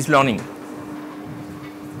machine is learning.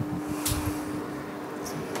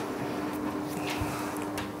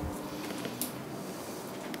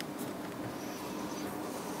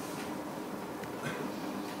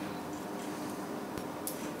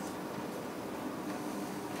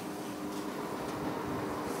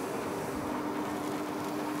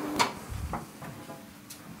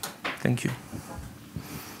 Thank you.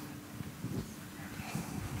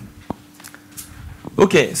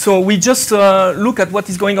 Okay, so we just look at what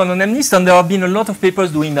is going on MNIST, and there have been a lot of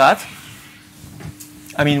papers doing that.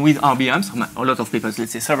 I mean, with RBMs, a lot of papers,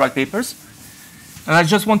 let's say several papers. And I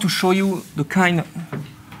just want to show you the kind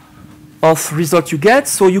of result you get.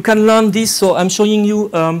 So you can learn this. So I'm showing you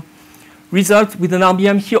result with an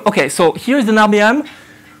RBM here. Okay, so here is an RBM.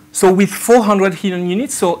 So with 400 hidden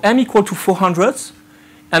units, so M equal to 400.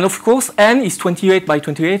 And of course, N is 28 by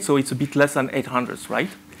 28, so it's a bit less than 800, right?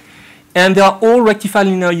 And they are all rectified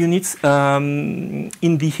linear units in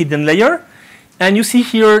the hidden layer. And you see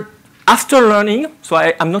here, after learning, so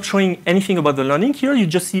I'm not showing anything about the learning here. You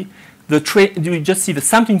just see the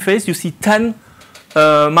sampling phase. You see 10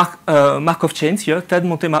 Markov chains here, 10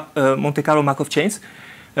 Monte Carlo Markov chains,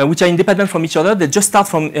 which are independent from each other. They just start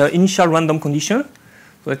from initial random condition.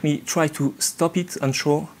 So let me try to stop it and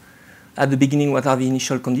show at the beginning what are the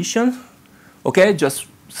initial conditions. Okay, just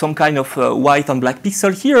some kind of white and black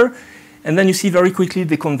pixel here. And then you see very quickly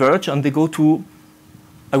they converge and they go to,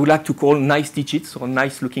 I would like to call nice digits or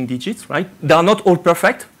nice looking digits, right? They are not all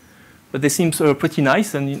perfect, but they seem pretty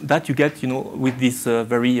nice, and that you get, with this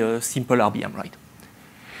very simple RBM, right?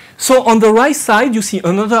 So on the right side, you see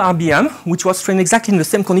another RBM, which was trained exactly in the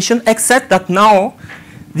same condition, except that now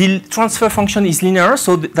the transfer function is linear.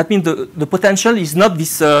 So that means the potential is not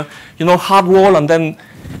this, hard wall and then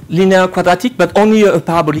linear quadratic, but only a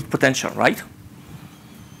parabolic potential, right?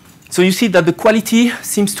 So you see that the quality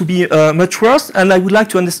seems to be much worse, and I would like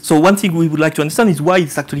to understand. So one thing we would like to understand is why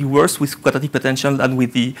it's actually worse with quadratic potential than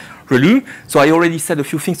with the ReLU. So I already said a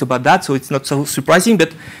few things about that, so it's not so surprising,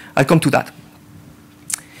 but I'll come to that.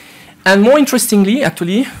 And more interestingly,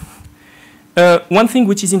 actually, one thing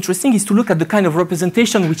which is interesting is to look at the kind of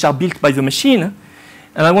representation which are built by the machine.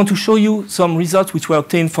 And I want to show you some results which were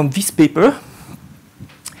obtained from this paper,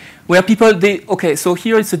 where people, okay, so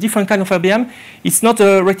here it's a different kind of RBM. It's not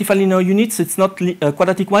a rectified linear units, it's not a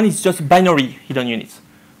quadratic one, it's just binary hidden units.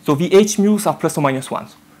 So the H mu's are plus or minus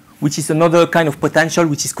 1s, which is another kind of potential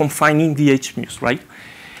which is confining the H mu's, right?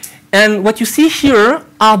 And what you see here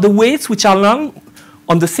are the weights which are learned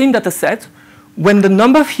on the same data set when the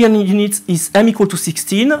number of hidden units is M equal to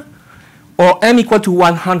 16 or M equal to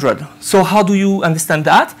 100. So how do you understand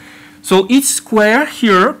that? So each square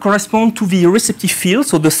here corresponds to the receptive field,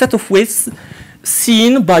 so the set of weights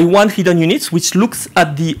seen by one hidden unit, which looks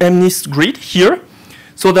at the MNIST grid here.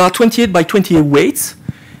 So there are 28 by 28 weights,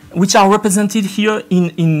 which are represented here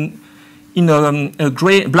in a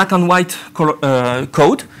gray, black and white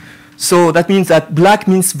code. So that means that black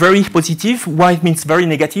means very positive, white means very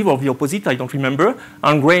negative, or the opposite, I don't remember,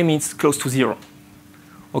 and gray means close to 0.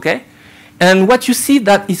 Okay? And what you see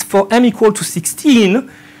that is for M equal to 16,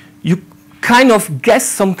 you kind of guess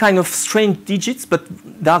some kind of strange digits, but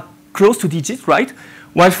they are close to digits, right?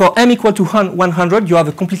 While for M equal to 100, you have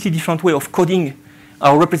a completely different way of coding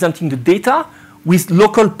or representing the data with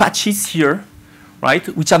local patches here, right,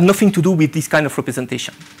 which have nothing to do with this kind of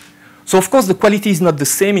representation. So of course, the quality is not the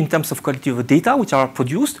same in terms of quality of the data which are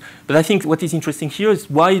produced, but I think what is interesting here is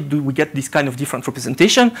why do we get this kind of different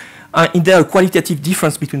representation? Is there a qualitative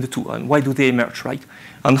difference between the two, and why do they emerge, right?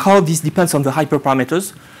 And how this depends on the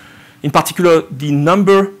hyperparameters, in particular the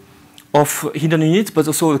number of hidden units, but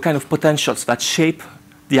also the kind of potentials that shape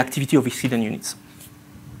the activity of these hidden units.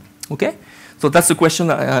 Okay? So that's the question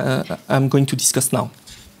I'm going to discuss now.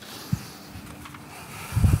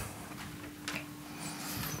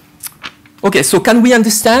 Okay, so can we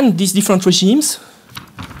understand these different regimes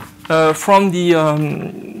from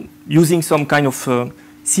the using some kind of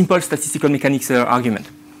simple statistical mechanics argument?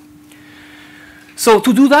 So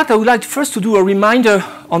to do that, I would like first to do a reminder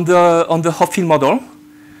on the Hopfield model,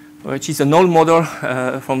 which is an old model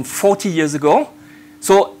from 40 years ago.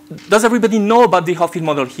 So does everybody know about the Hopfield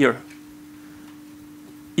model here?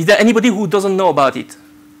 Is there anybody who doesn't know about it?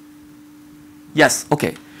 Yes,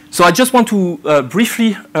 okay. So I just want to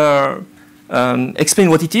briefly explain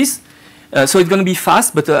what it is. So it's going to be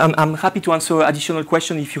fast, but I'm happy to answer additional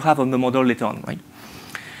questions if you have on the model later on, right?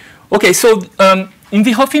 Okay, so in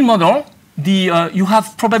the Hopfield model, you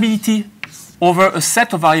have probability over a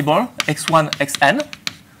set of variables, x1, xn,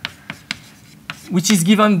 which is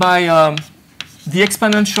given by the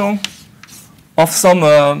exponential of some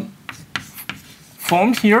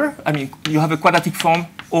form here. I mean, you have a quadratic form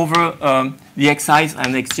over the xi's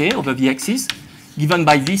and xj over the x's, given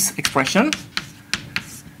by this expression.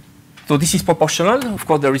 So this is proportional. Of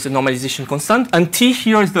course, there is a normalization constant. And T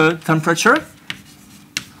here is the temperature,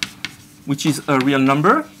 which is a real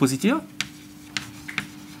number, positive.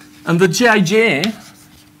 And the Jij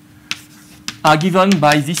are given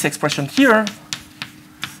by this expression here,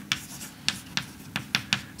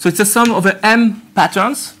 So it's a sum of the M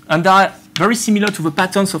patterns, and they are very similar to the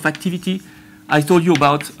patterns of activity I told you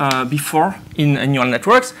about before in neural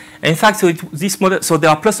networks. And in fact, so this model, so there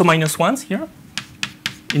are plus or minus ones here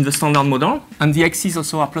in the standard model, and the x's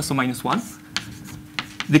also are plus or minus 1.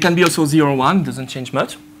 They can be also 0, 1, doesn't change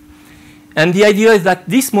much. And the idea is that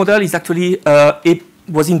this model is actually, it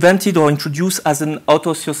was invented or introduced as an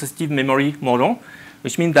auto-associative memory model,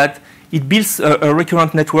 which means that it builds a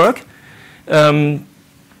recurrent network.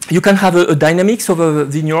 You can have a dynamics of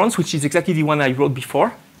the neurons, which is exactly the one I wrote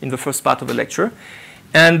before in the first part of the lecture.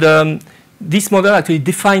 And this model actually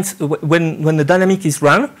defines when the dynamic is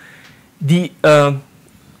run, the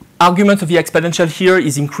argument of the exponential here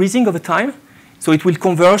is increasing over time. So it will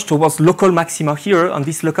converge towards local maxima here, and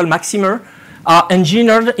these local maxima are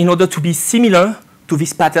engineered in order to be similar to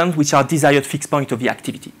these patterns, which are desired fixed point of the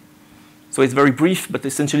activity. So it's very brief, but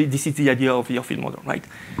essentially this is the idea of the Hopfield model, right?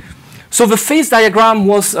 So the phase diagram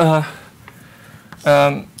was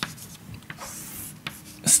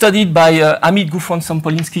studied by Amit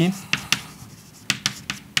Gufron-Sampolinsky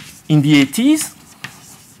in the 80s.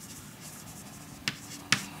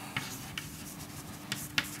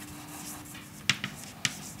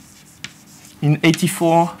 In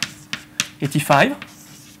 84, 85.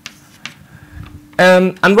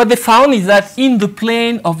 And what they found is that in the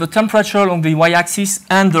plane of the temperature on the y-axis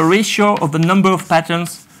and the ratio of the number of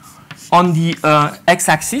patterns on the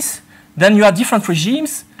x-axis, then you have different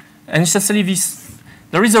regimes. And essentially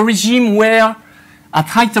there is a regime where at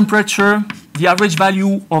high temperature, the average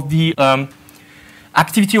value of the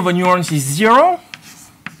activity of the neurons is 0.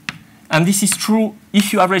 And this is true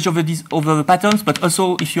if you average over the patterns, but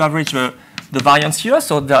also if you average the variance here.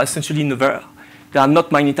 So they are essentially they are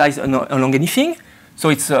not magnetized along anything. So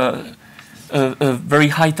it's a very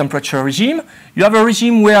high temperature regime. You have a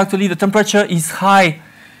regime where actually the temperature is high,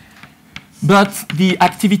 but the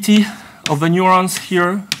activity of the neurons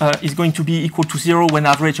here is going to be equal to 0 when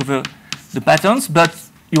average over the patterns. But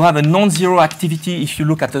you have a non-zero activity if you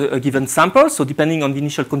look at a given sample. So depending on the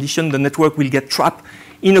initial condition, the network will get trapped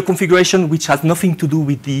in a configuration which has nothing to do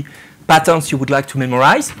with the patterns you would like to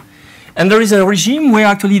memorize. And there is a regime where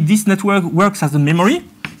actually this network works as a memory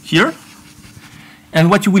here. And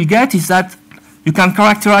what you will get is that you can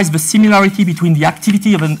characterize the similarity between the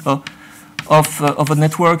activity of a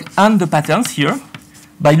network and the patterns here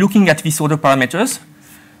by looking at these other parameters.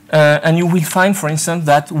 And you will find, for instance,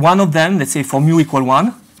 that one of them, let's say for mu equal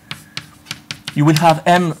 1, you will have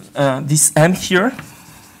this m here,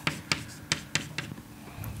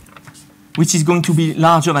 which is going to be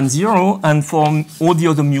larger than 0, and for all the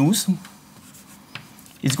other mu's,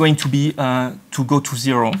 it's going to be to go to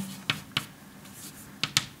 0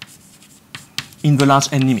 in the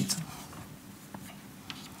large n limit.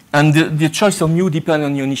 And the choice of mu depends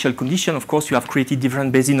on your initial condition. Of course, you have created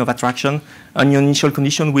different basins of attraction, and your initial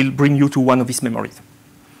condition will bring you to one of these memories.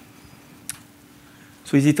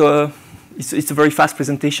 So it's a very fast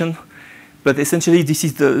presentation, but essentially this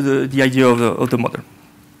is the idea of the model.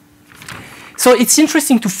 So it's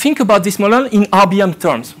interesting to think about this model in RBM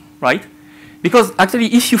terms, right? Because actually,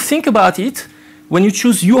 if you think about it, when you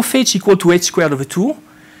choose u of h equal to h squared over 2,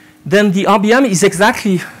 then the RBM is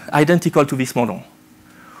exactly identical to this model,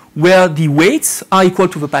 where the weights are equal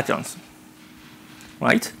to the patterns,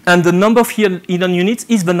 right? And the number of hidden units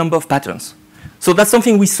is the number of patterns. So that's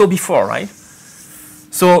something we saw before, right?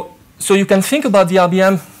 So you can think about the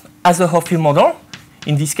RBM as a Hopfield model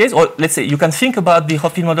in this case, or let's say you can think about the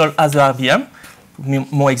Hopfield model as a RBM,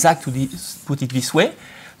 more exact to put it this way.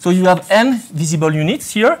 So you have n visible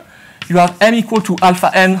units here. You have m equal to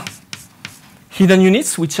alpha n hidden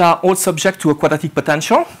units, which are all subject to a quadratic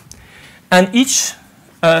potential. And each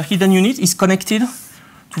hidden unit is connected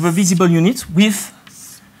to the visible unit with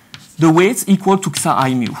the weights equal to xa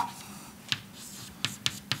I mu.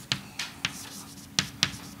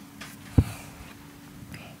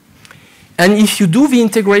 And if you do the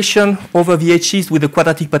integration over the h's with the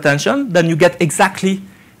quadratic potential, then you get exactly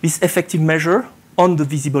this effective measure on the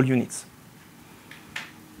visible units.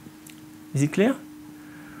 Is it clear?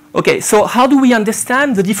 Okay, so how do we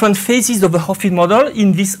understand the different phases of the Hopfield model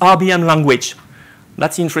in this RBM language?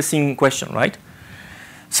 That's an interesting question, right?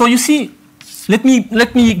 So you see, let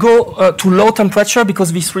me go to low temperature,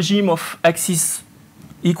 because this regime of x is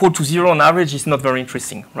equal to 0 on average is not very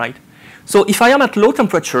interesting, right? So if I am at low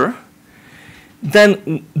temperature,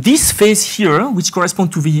 then this phase here, which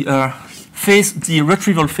corresponds to the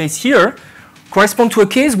retrieval phase here, correspond to a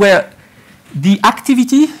case where the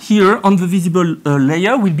activity here on the visible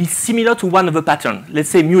layer will be similar to one of the pattern. Let's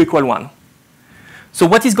say mu equal 1. So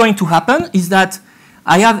what is going to happen is that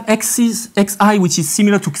I have xi, which is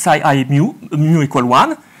similar to psi I mu equal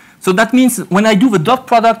 1, So that means when I do the dot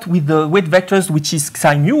product with the weight vectors, which is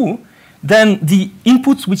psi mu, then the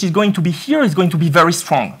input which is going to be here is going to be very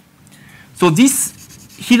strong. So this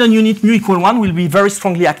hidden unit mu equal 1 will be very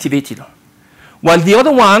strongly activated. While the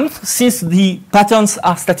other one, since the patterns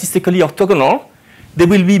are statistically orthogonal, they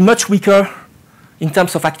will be much weaker in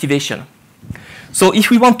terms of activation. So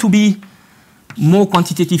if we want to be more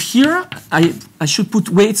quantitative here, I should put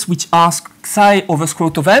weights which are psi over square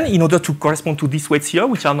root of n in order to correspond to these weights here,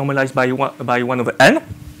 which are normalized by 1 over n.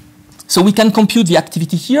 So we can compute the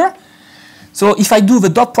activity here. So if I do the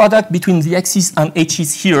dot product between the x's and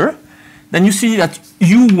h's here, then you see that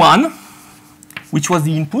u1, which was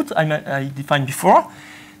the input I defined before,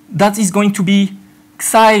 that is going to be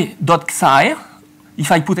psi dot psi,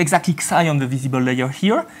 if I put exactly psi on the visible layer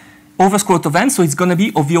here, over square root of n, so it's going to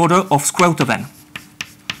be of the order of square root of n.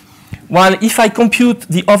 While if I compute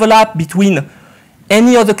the overlap between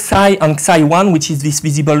any other psi and psi1, which is this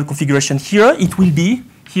visible configuration here, it will be,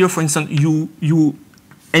 here for instance,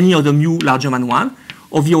 any other mu larger than 1,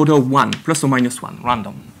 of the order of 1, plus or minus 1,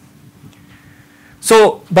 random.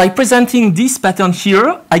 So by presenting this pattern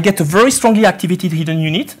here, I get a very strongly activated hidden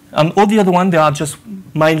unit, and all the other ones, they are just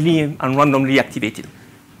mildly and randomly activated.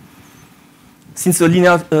 Since the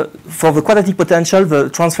linear, for the quadratic potential, the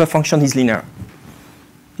transfer function is linear.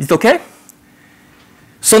 Is it okay?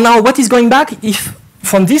 So now what is going back? If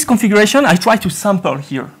from this configuration, I try to sample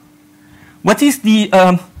here. What is the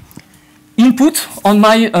input on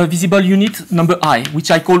my visible unit number I,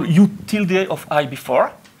 which I call u tilde of I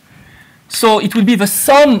before? So it will be the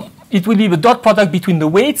sum, it will be the dot product between the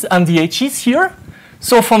weights and the h's here.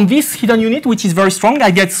 So from this hidden unit, which is very strong, I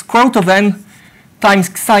get square root of n times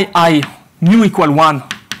psi I mu equal 1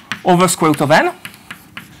 over square root of n.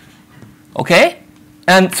 Okay?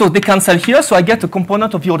 And so they cancel here, so I get a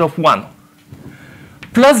component of the order of 1.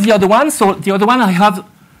 Plus the other one, so the other one I have,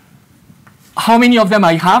 how many of them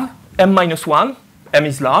I have? M minus 1, m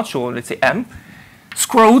is large, so let's say m,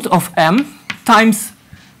 square root of m times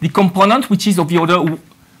the component, which is of the order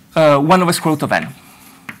 1 over square root of n.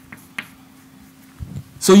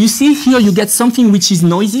 So you see here you get something which is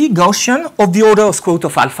noisy, Gaussian, of the order of square root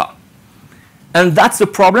of alpha. And that's the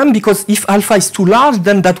problem, because if alpha is too large,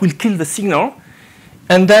 then that will kill the signal.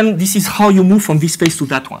 And then this is how you move from this phase to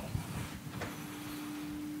that one.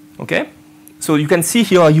 Okay? So you can see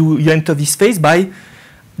here you enter this phase by,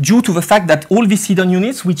 due to the fact that all these hidden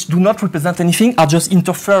units, which do not represent anything, are just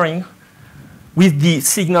interfering with the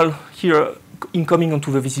signal here incoming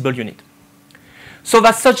onto the visible unit. So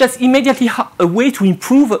that suggests immediately a way to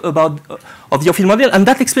improve about of the field model, and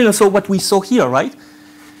that explains also what we saw here, right?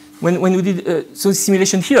 When we did so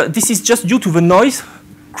simulation here, this is just due to the noise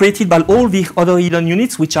created by all the other hidden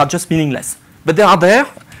units, which are just meaningless. But they are there,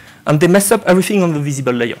 and they mess up everything on the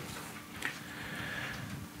visible layer.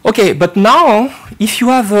 Okay, but now, if you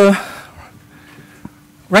have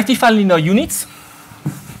rectified linear units,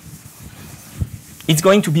 it's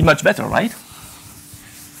going to be much better, right?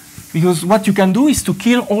 Because what you can do is to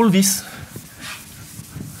kill all this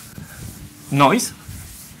noise.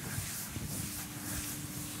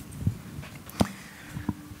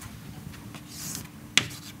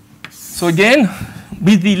 So again,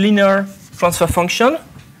 with the linear transfer function,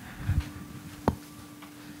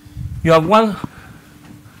 you have one.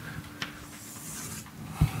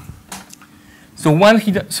 So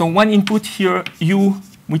one input here, u,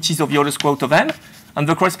 which is of the order square root of n, and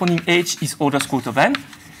the corresponding h is order square root of n.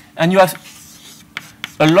 And you have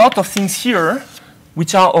a lot of things here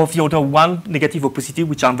which are of the order 1, negative or positive,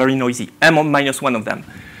 which are very noisy, m minus 1 of them.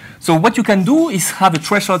 So what you can do is have a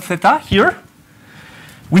threshold theta here,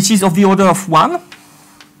 which is of the order of 1,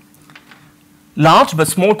 large but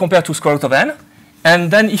small compared to square root of n. And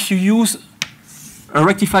then if you use a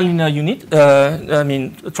rectified linear unit,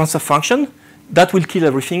 a transfer function, that will kill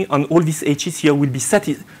everything, and all these h's here will be set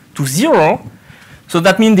to 0. So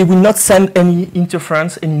that means they will not send any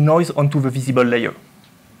interference, any noise onto the visible layer.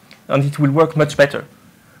 And it will work much better.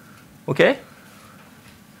 Okay?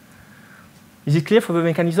 Is it clear for the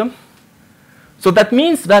mechanism? So that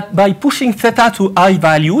means that by pushing theta to high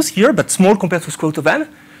values here, but small compared to square root of n,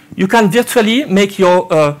 you can virtually make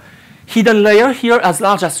your hidden layer here as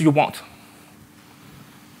large as you want.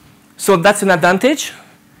 So that's an advantage.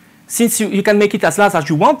 Since you can make it as large as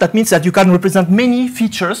you want, that means that you can represent many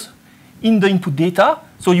features in the input data,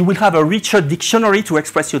 so you will have a richer dictionary to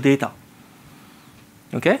express your data.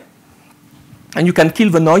 Okay? And you can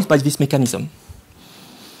kill the noise by this mechanism.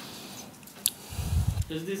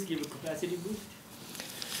 Does this give a capacity boost?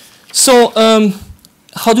 So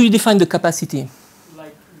how do you define the capacity?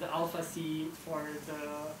 Like the alpha C for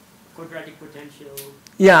the quadratic potential.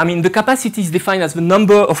 Yeah, I mean, the capacity is defined as the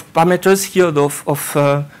number of parameters here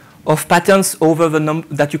of patterns over the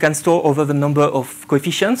that you can store over the number of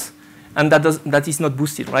coefficients, and that is not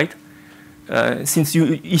boosted, right? Since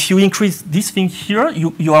if you increase this thing here,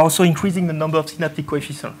 you are also increasing the number of synaptic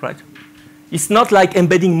coefficients, right? It's not like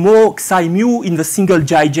embedding more psi mu in the single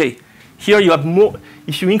jij. Here you have more.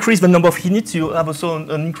 If you increase the number of units, you have also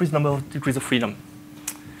an increased number of degrees of freedom.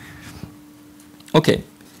 Okay,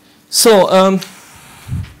 so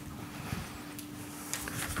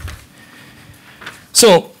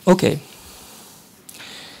okay.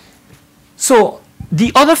 So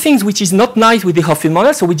the other things which is not nice with the Hopfield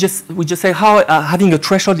model, so we just say how having a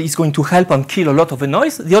threshold is going to help and kill a lot of the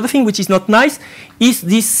noise. The other thing which is not nice is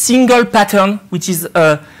this single pattern, which is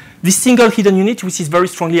this single hidden unit, which is very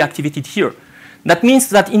strongly activated here. That means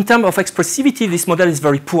that in terms of expressivity, this model is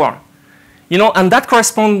very poor. You know, and that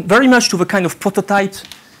corresponds very much to the kind of prototype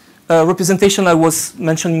representation I was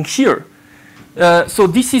mentioning here. So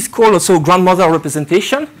this is called also grandmother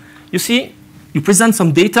representation. You see, you present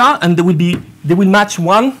some data, and they will match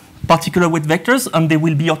one particular weight vectors, and they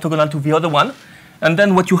will be orthogonal to the other one. And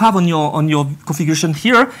then what you have on your configuration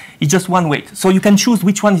here is just one weight. So you can choose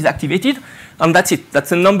which one is activated, and that's it.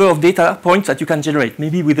 That's a number of data points that you can generate,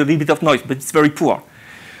 maybe with a little bit of noise, but it's very poor.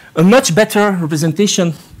 A much better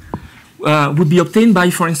representation would be obtained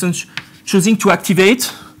by, for instance, choosing to activate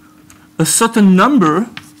a certain number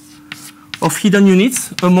of hidden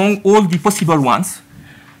units among all the possible ones.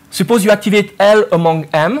 Suppose you activate L among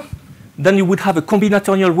M, then you would have a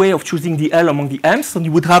combinatorial way of choosing the L among the M's, and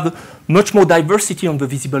you would have much more diversity on the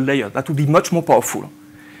visible layer. That would be much more powerful.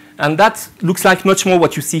 And that looks like much more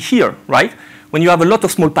what you see here, right? When you have a lot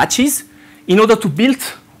of small patches, in order to build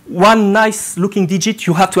one nice looking digit,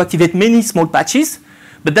 you have to activate many small patches,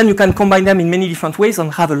 but then you can combine them in many different ways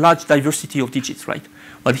and have a large diversity of digits, right?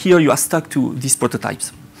 But here you are stuck to these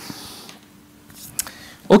prototypes.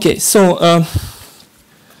 Okay, so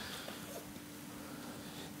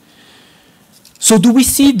so do we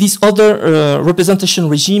see these other representation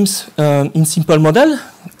regimes in simple model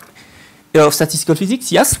of statistical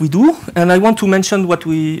physics? Yes, we do. And I want to mention what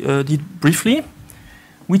we did briefly,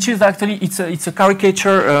 which is actually, it's a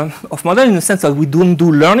caricature of model in the sense that we don't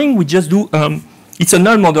do learning. We just do, it's a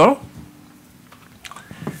null model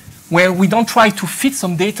where we don't try to fit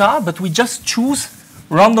some data, but we just choose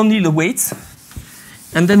randomly the weights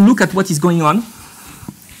and then look at what is going on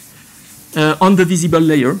the visible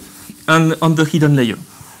layer and on the hidden layer.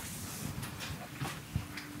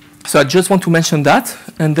 So I just want to mention that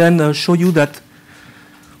and then show you that.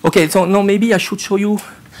 Okay, so no, maybe I should show you.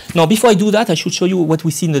 No, before I do that, I should show you what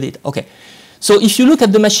we see in the data. Okay, so if you look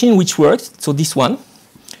at the machine which works, so this one,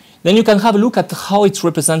 then you can have a look at how it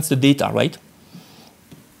represents the data, right?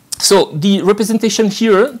 So the representation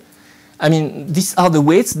here, I mean, these are the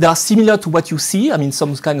weights. They are similar to what you see, I mean,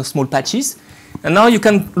 some kind of small patches. And now you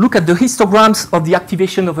can look at the histograms of the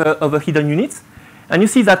activation of a hidden unit. And you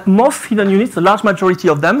see that most hidden units, a large majority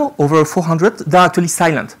of them, over 400, they're actually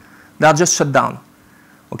silent. They are just shut down.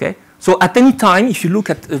 Okay? So at any time, if you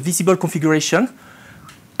look at a visible configuration,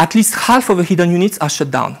 at least half of the hidden units are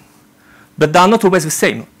shut down. But they are not always the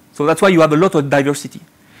same. So that's why you have a lot of diversity.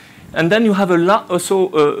 And then you have also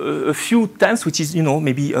a few tenths, which is, you know,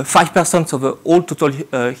 maybe 5% of all total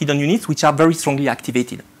hidden units, which are very strongly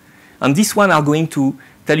activated. And this one are going to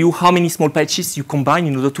tell you how many small patches you combine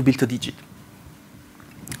in order to build a digit.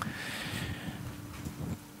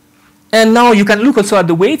 And now you can look also at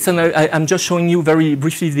the weights, and I'm just showing you very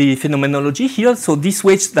briefly the phenomenology here. So these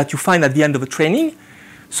weights that you find at the end of the training.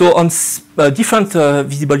 So on different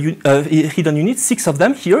visible hidden units, 6 of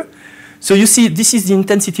them here. So you see, this is the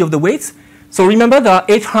intensity of the weights. So remember, there are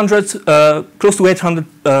 800, close to 800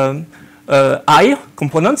 I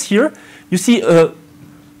components here. You see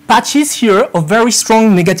patches here of very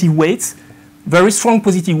strong negative weights, very strong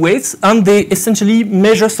positive weights, and they essentially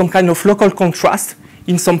measure some kind of local contrast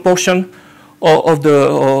in some portion of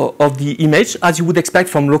the image, as you would expect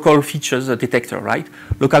from local features detector, right?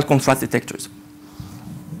 Local contrast detectors.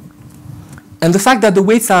 And the fact that the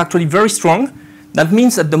weights are actually very strong, that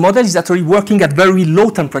means that the model is actually working at very low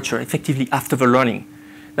temperature, effectively, after the learning.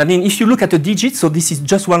 I mean, if you look at the digit, so this is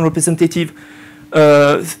just one representative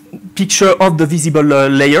picture of the visible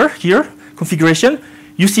layer here, configuration,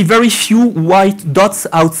 you see very few white dots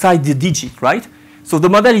outside the digit, right? So the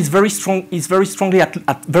model is very strongly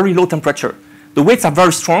at very low temperature. The weights are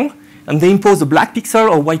very strong, and they impose a black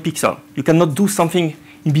pixel or white pixel. You cannot do something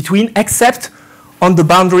in between, except on the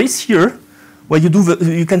boundaries here, where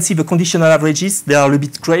you can see the conditional averages. They are a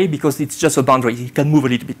bit gray because it's just a boundary. It can move a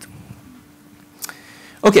little bit.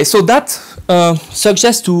 Okay, so that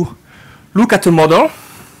suggests to look at a model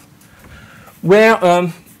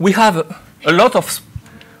where we have a lot of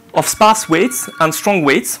sparse weights and strong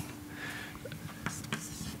weights.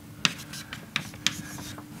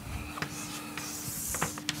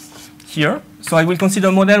 Here. So I will consider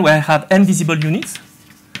a model where I have n visible units,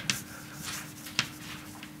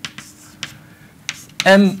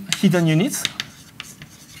 m hidden units,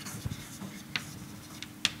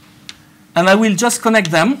 and I will just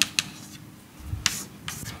connect them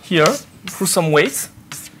here through some weights,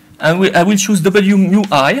 and I will choose W mu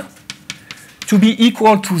I to be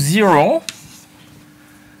equal to 0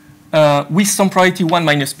 with some priority 1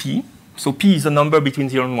 minus p. So p is a number between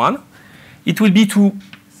 0 and 1. It will be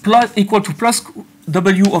equal to plus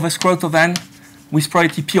W over square root of n with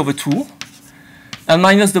priority p over 2, and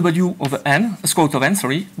minus W over n, square root of n,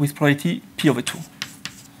 sorry, with priority p over 2.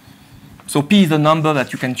 So p is a number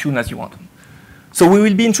that you can tune as you want. So we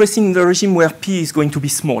will be interested in the regime where p is going to be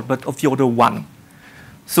small, but of the order 1.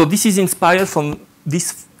 So this is inspired from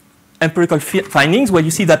these empirical findings, where you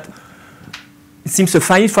see that it seems a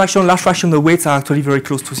finite fraction, large fraction, the weights are actually very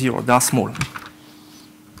close to 0. They are small.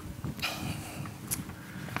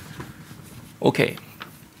 Okay.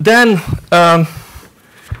 Then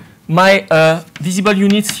my visible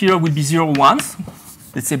units here will be 0, 1s.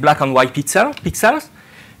 Let's say black and white pixels.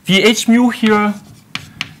 The h mu here,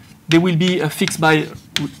 they will be fixed by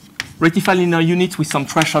rectified linear units with some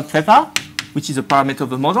threshold theta, which is a parameter of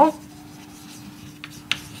the model.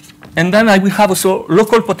 And then I will have also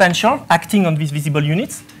local potential acting on these visible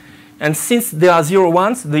units. And since they are 0,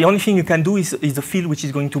 1s, the only thing you can do is a field which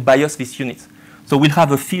is going to bias these units. So we'll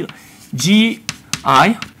have a field Gi,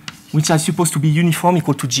 which is supposed to be uniform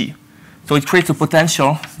equal to G. So it creates a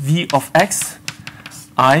potential V of x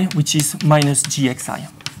I, which is minus Gxi.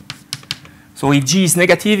 So if G is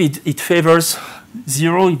negative, it favors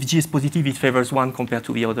 0. If G is positive, it favors 1 compared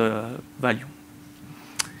to the other value.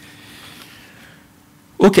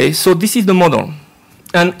 OK, so this is the model.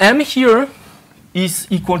 And M here is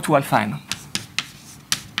equal to alpha n.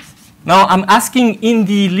 Now I'm asking in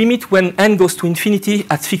the limit when n goes to infinity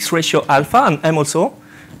at fixed ratio alpha, and m also,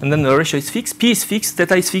 and then the ratio is fixed, p is fixed,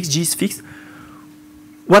 theta is fixed, g is fixed.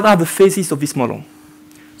 What are the phases of this model?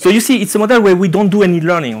 So you see, it's a model where we don't do any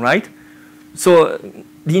learning, right? So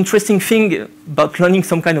the interesting thing about learning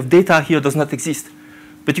some kind of data here does not exist.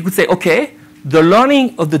 But you could say, OK, the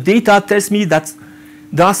learning of the data tells me that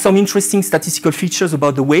there are some interesting statistical features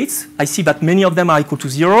about the weights. I see that many of them are equal to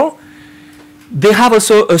 0. They have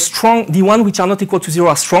also a strong, the ones which are not equal to 0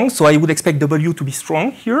 are strong, so I would expect W to be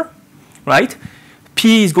strong here, right?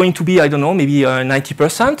 P is going to be, I don't know, maybe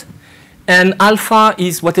 90%. And alpha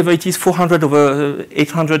is whatever it is, 400 over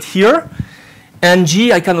 800 here. And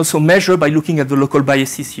G I can also measure by looking at the local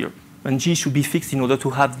biases here. And G should be fixed in order to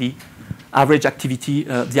have the average activity,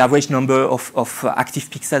 the average number of active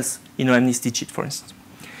pixels in an MNIST digit, for instance.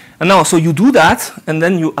 And now, so you do that, and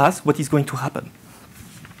then you ask what is going to happen.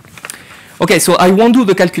 OK, so I won't do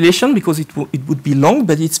the calculation because it would be long,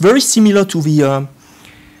 but it's very similar to the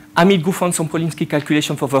Amit Gufon-Sompolinsky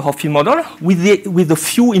calculation for the Hopfield model with a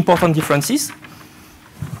few important differences.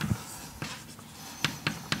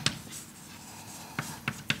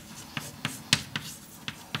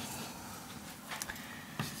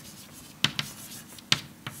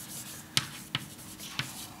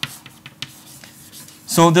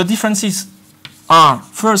 So the differences are,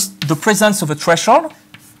 first, the presence of a threshold.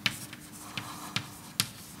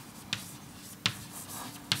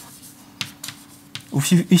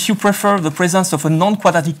 If you prefer the presence of a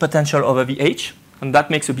non-quadratic potential over the H, and that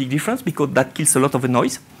makes a big difference because that kills a lot of the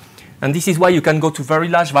noise. And this is why you can go to very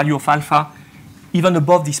large value of alpha, even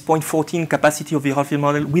above this 0.14 capacity of the Hopfield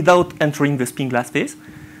model without entering the spin glass phase.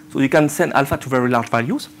 So you can send alpha to very large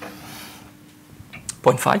values,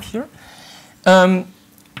 0.5 here.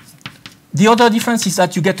 The other difference is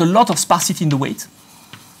that you get a lot of sparsity in the weight.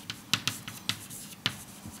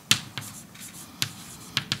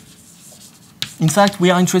 In fact, we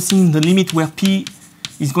are interested in the limit where p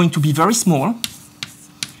is going to be very small.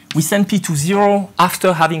 We send p to 0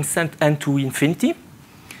 after having sent n to infinity.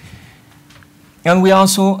 And we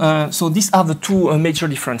also, so these are the two major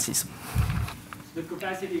differences. The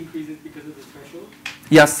capacity increases because of the threshold?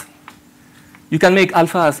 Yes. You can make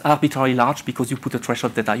alpha as arbitrarily large because you put a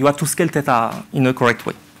threshold theta. You have to scale theta in a correct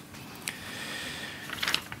way.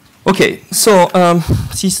 OK, so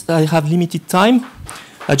since I have limited time,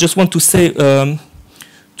 I just want to say,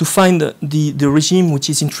 to find the regime which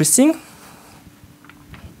is interesting.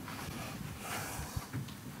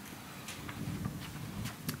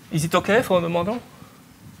 Is it OK for the model?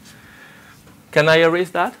 Can I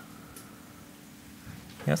erase that?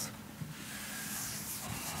 Yes?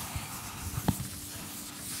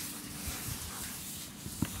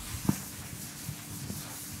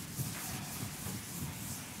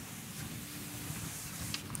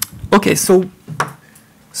 Okay, so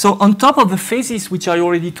on top of the phases which I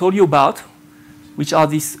already told you about, which are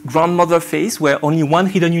this grandmother phase where only one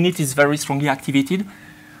hidden unit is very strongly activated,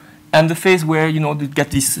 and the phase where you get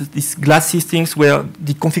these glassy things where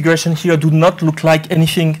the configuration here do not look like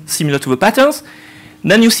anything similar to the patterns.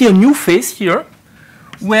 Then you see a new phase here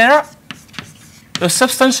where a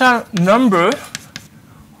substantial number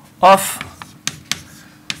of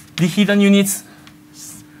the hidden units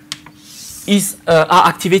are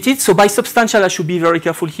activated. So by substantial, I should be very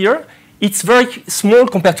careful here. It's very small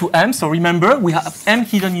compared to M. So remember, we have M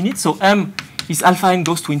hidden units. So M is alpha n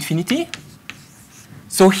goes to infinity.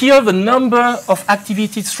 So here, the number of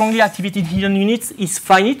activated, strongly activated hidden units is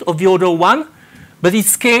finite of the order 1, but it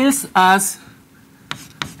scales as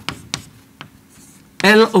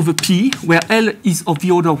L over P, where L is of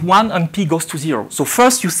the order of 1 and P goes to 0. So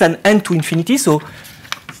first, you send N to infinity. So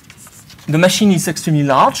the machine is extremely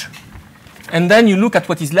large. And then you look at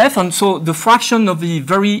what is left. And so the fraction of the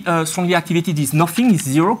very strongly activated is nothing, is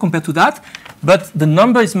 0 compared to that. But the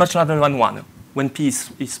number is much larger than 1 when P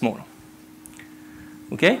is small.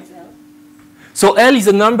 Okay? So L is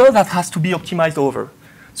a number that has to be optimized over.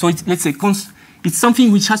 So it's, let's say, it's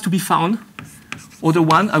something which has to be found. Order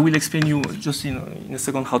 1, I will explain you just in a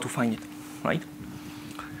second how to find it, right?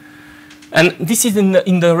 And this is in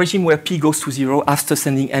the regime where P goes to 0 after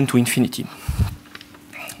sending N to infinity.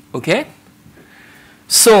 Okay?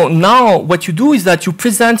 So now what you do is that you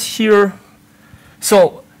present here,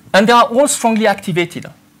 and they are all strongly activated.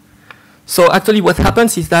 So actually what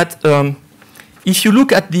happens is that if you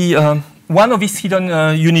look at the one of these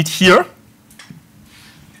hidden unit here,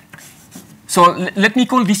 so let me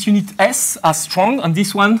call this unit S as strong and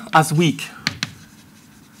this one as weak,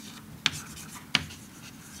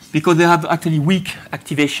 because they have actually weak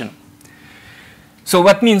activation. So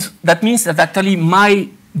what means? That means that actually my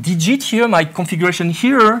digit here, my configuration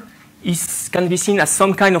here, can be seen as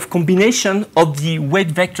some kind of combination of the weight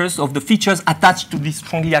vectors of the features attached to these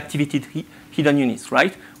strongly activated hidden units,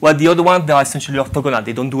 right? While the other ones, they are essentially orthogonal.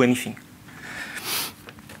 They don't do anything.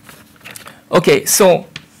 Okay, so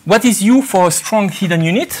what is U for a strong hidden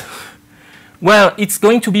unit? Well, it's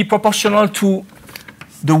going to be proportional to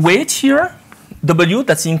the weight here, W,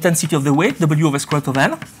 that's the intensity of the weight, W over square root of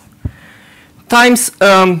N, times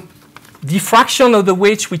the fraction of the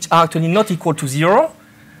weights which are actually not equal to 0,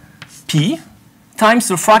 P, times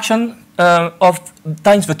the fraction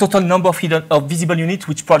times the total number of visible units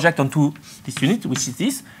which project onto this unit, which is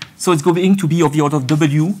this. So it's going to be of the order of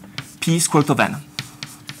W, P square root of N.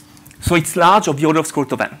 So it's large of the order of square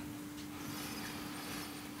root of N.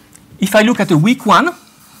 If I look at a weak one,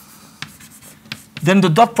 then the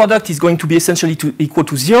dot product is going to be essentially equal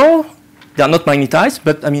to 0. They are not magnetized,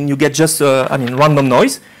 but I mean you get just random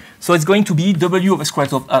noise. So it's going to be W over square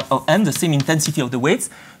root of N, the same intensity of the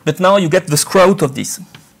weights, but now you get the square root of this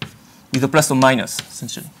with a plus or minus,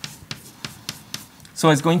 essentially.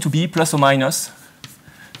 So it's going to be plus or minus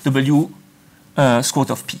W square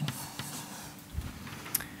root of P.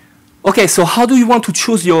 Okay, so how do you want to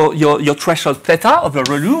choose your threshold theta of the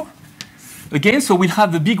ReLU? Again, so we'll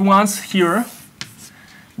have the big ones here,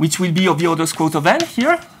 which will be of the order square root of N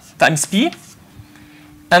here, times P.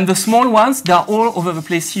 And the small ones, they are all over the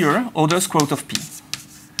place here, order square root of P.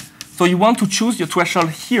 So you want to choose your threshold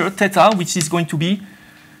here, theta, which is going to be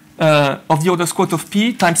of the order square root of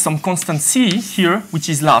P times some constant C here, which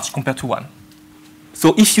is large compared to 1.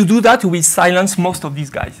 So if you do that, you will silence most of these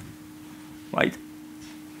guys, right?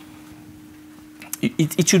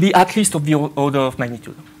 It should be at least of the order of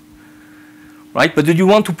magnitude, right? But do you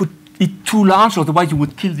want to put it too large, otherwise you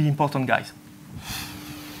would kill the important guys.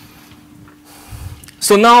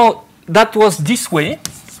 So now that was this way.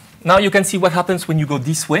 Now you can see what happens when you go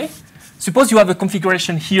this way. Suppose you have a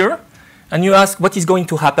configuration here, and you ask what is going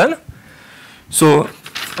to happen. So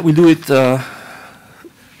we'll do it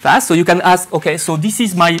fast. So you can ask, okay, so this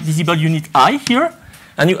is my visible unit I here,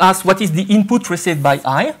 and you ask what is the input received by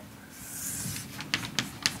I.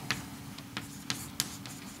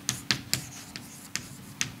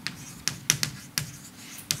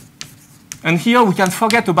 And here we can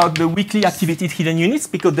forget about the weakly activated hidden units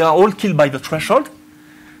because they are all killed by the threshold.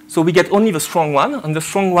 So we get only the strong one, and the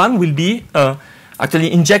strong one will be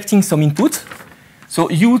actually injecting some input. So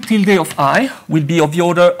U tilde of I will be of the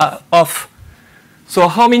order of, so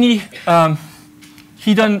how many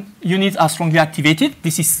hidden units are strongly activated?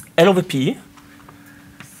 This is L over P.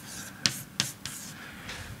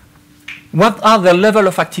 What are the level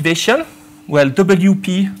of activation? Well,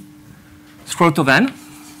 WP square root of N.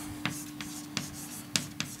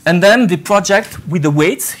 And then the project with the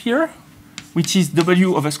weights here, which is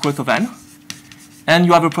W over square root of N. And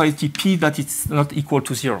you have a probability P that it's not equal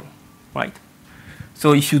to 0. right?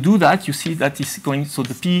 So if you do that, you see that it's going, so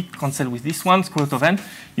the P cancel with this one, square root of n,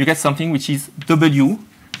 you get something which is W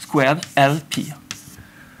squared LP.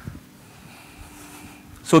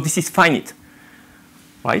 So this is finite,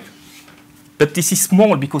 right? But this is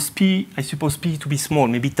small because P, I suppose P to be small,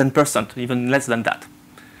 maybe 10%, even less than that.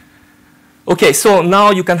 Okay, so now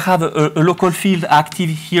you can have a local field active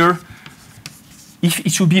here if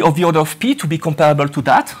it should be of the order of P to be comparable to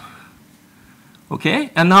that.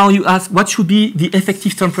 Okay, and now you ask what should be the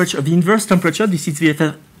effective temperature, the inverse temperature. This is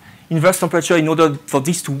the inverse temperature in order for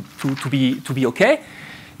this to be okay.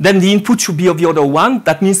 Then the input should be of the order 1.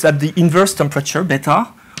 That means that the inverse temperature, beta,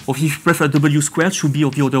 or if you prefer W squared, should be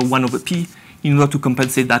of the order 1 over P in order to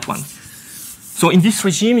compensate that one. So in this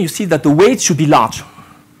regime, you see that the weight should be large.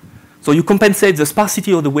 So you compensate the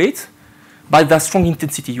sparsity of the weight by the strong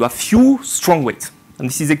intensity. You have few strong weights. And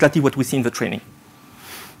this is exactly what we see in the training.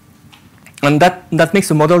 And that makes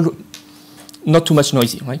the model not too much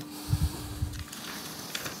noisy, right?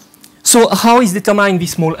 So how is determined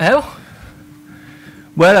this small L?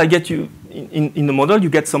 Well, I get you, in the model, you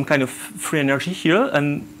get some kind of free energy here,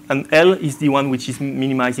 and L is the one which is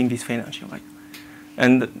minimizing this free energy, right?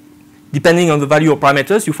 And depending on the value of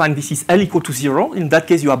parameters, you find this is L equal to 0. In that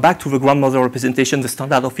case, you are back to the grandmother representation, the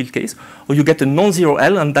standard of field case, or you get a non-zero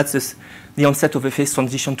L, and that's the onset of a phase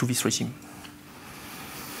transition to this regime.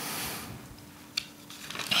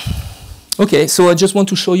 Okay, so I just want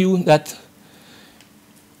to show you that.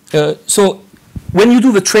 So when you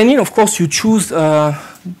do the training, of course, you choose some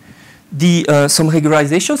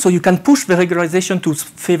regularization. So you can push the regularization to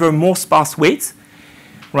favor more sparse weights,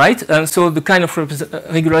 right? And so the kind of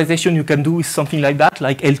regularization you can do is something like that,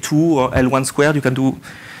 like L2 or L1 squared. You can do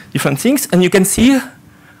different things. And you can see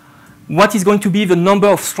what is going to be the number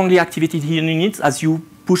of strongly activated helium units as you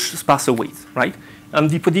push sparser weights, right? And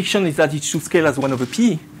the prediction is that it should scale as 1 over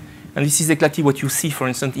P. And this is exactly what you see, for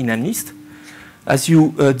instance, in MNIST. As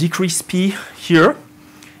you decrease P here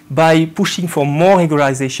by pushing for more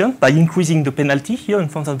regularization, by increasing the penalty here in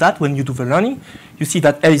front of that, when you do the learning, you see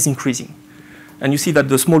that L is increasing. And you see that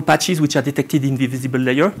the small patches which are detected in the visible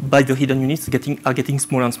layer by the hidden units are getting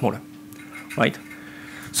smaller and smaller, right?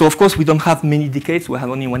 So of course, we don't have many decades. We have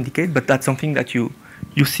only 1 decade, but that's something that you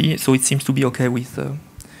see. So it seems to be okay with the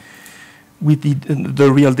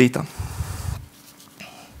real data.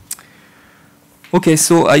 Okay,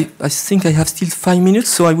 so I think I have still 5 minutes,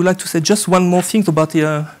 so I would like to say just one more thing about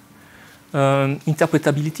the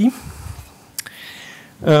interpretability.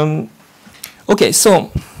 Okay,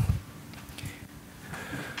 so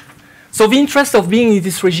the interest of being in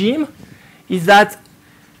this regime is that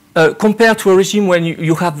compared to a regime when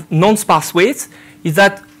you have non-sparse weights, is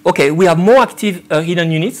that, okay, we have more active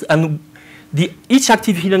hidden units, and each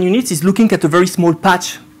active hidden unit is looking at a very small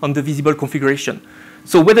patch on the visible configuration.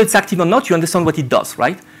 So whether it's active or not, you understand what it does,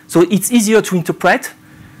 right? So it's easier to interpret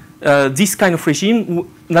this kind of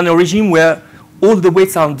regime than a regime where all the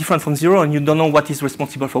weights are different from 0 and you don't know what is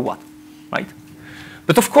responsible for what, right?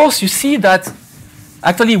 But of course, you see that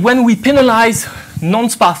actually when we penalize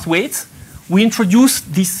non-sparse weights, we introduce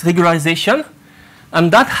this regularization,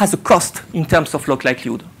 and that has a cost in terms of log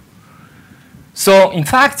likelihood. So in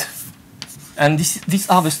fact, and these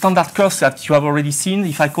are the standard curves that you have already seen.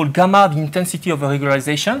 If I call gamma the intensity of a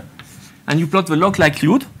regularization, and you plot the log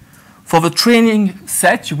likelihood, for the training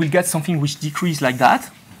set, you will get something which decreases like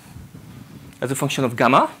that as a function of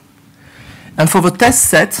gamma. And for the test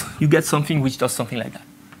set, you get something which does something like that.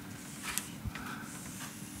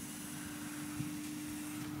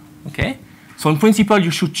 Okay? So in principle,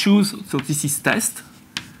 you should choose, so this is test,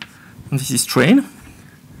 and this is train.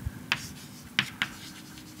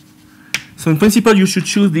 So in principle, you should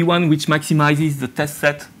choose the one which maximizes the test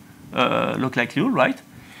set log likelihood, right?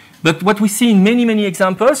 But what we see in many, many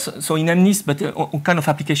examples, so in MNIST, but all kind of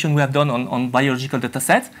application we have done on biological data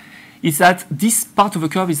sets, is that this part of the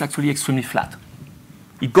curve is actually extremely flat.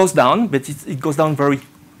 It goes down, but it goes down very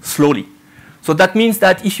slowly. So that means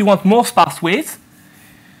that if you want more sparse weights,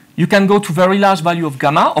 you can go to very large value of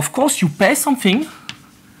gamma. Of course, you pay something.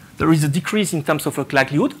 There is a decrease in terms of log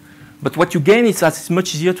likelihood. But what you gain is that it's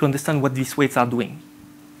much easier to understand what these weights are doing.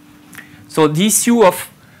 So the issue of,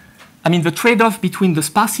 the trade-off between the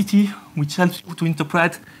sparsity, which helps you to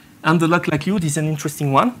interpret, and the log likelihood is an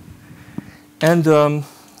interesting one. And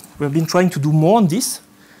we've been trying to do more on this.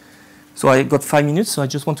 So I got 5 minutes, so I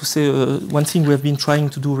just want to say one thing we have been trying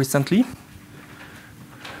to do recently.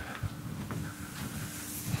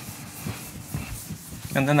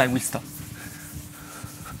 And then I will stop.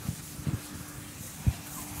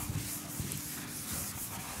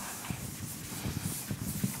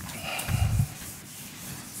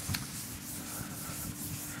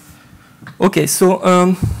 Okay, so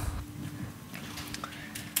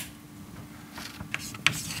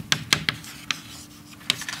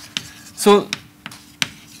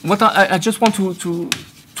what I just want to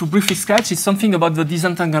briefly sketch is something about the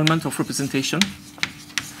disentanglement of representation,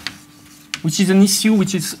 which is an issue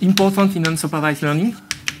which is important in unsupervised learning,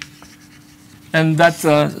 and that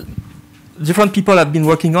different people have been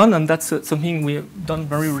working on, and that's something we have done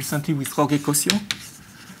very recently with Jorge Cosio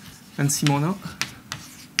and Simona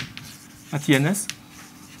at INS.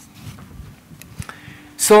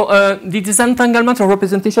 So the disentanglement of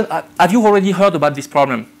representation, have you already heard about this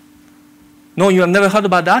problem? No, you have never heard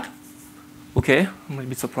about that? Okay, I'm a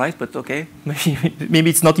bit surprised, but okay. Maybe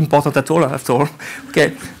it's not important at all, after all.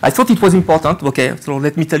 Okay, I thought it was important. Okay, so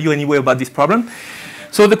let me tell you anyway about this problem.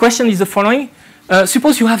 So the question is the following.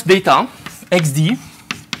 Suppose you have data, XD,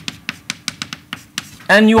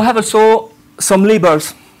 and you have also some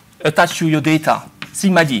labels attached to your data,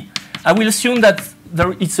 sigma D. I will assume that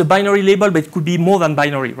it's a binary label, but it could be more than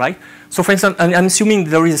binary, right? So for instance, I'm assuming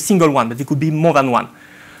there is a single one, but it could be more than one.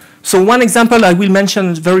 So one example I will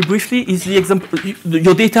mention very briefly is the example,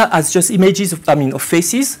 your data has just images of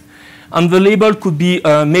faces, and the label could be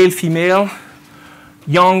male, female,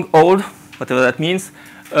 young, old, whatever that means,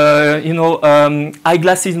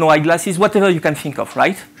 eyeglasses, no eyeglasses, whatever you can think of,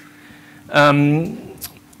 right?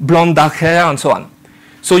 Blonde, dark hair, and so on.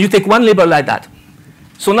 So you take one label like that.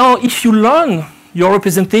 So now if you learn your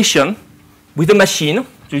representation with a machine,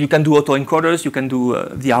 so you can do autoencoders, you can do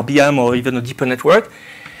the RBM or even a deeper network.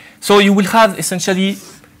 So you will have essentially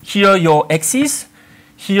here your x's,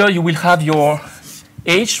 here you will have your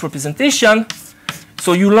age representation.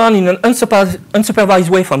 So you learn in an unsupervised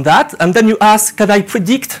way from that, and then you ask, can I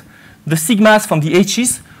predict the sigmas from the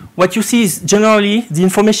h's? What you see is generally the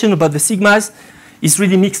information about the sigmas is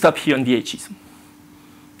really mixed up here in the h's.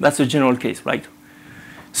 That's a general case, right?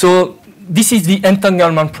 So this is the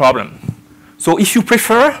entanglement problem. So if you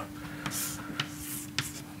prefer,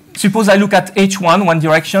 suppose I look at H1, one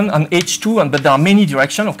direction, and H2, but there are many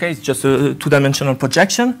directions, okay? It's just a two-dimensional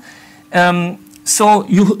projection. So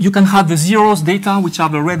you can have the zeros data, which are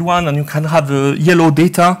the red one, and you can have the yellow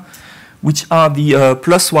data, which are the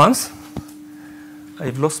plus ones.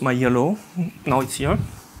 I've lost my yellow. Now it's here.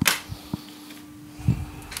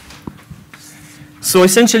 So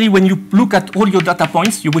essentially, when you look at all your data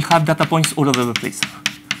points, you will have data points all over the place.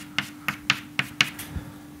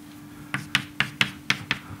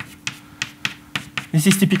 This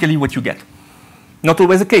is typically what you get. Not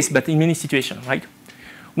always the case, but in many situations, right?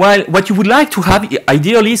 While what you would like to have,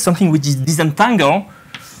 ideally, is something which is disentangled,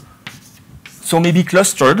 so maybe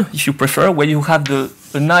clustered, if you prefer, where you have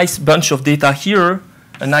a nice bunch of data here,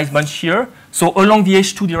 a nice bunch here. So along the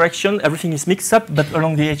H2 direction, everything is mixed up, but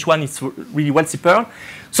along the H1, it's really well separated.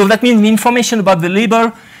 So that means the information about the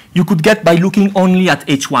label you could get by looking only at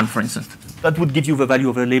H1, for instance. That would give you the value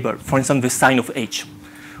of a label, for instance, the sign of H.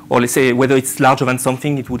 Or let's say whether it's larger than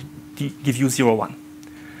something, it would give you 0, 1.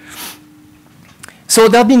 So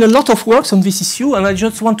there have been a lot of works on this issue, and I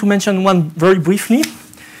just want to mention one very briefly.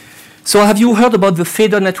 So have you heard about the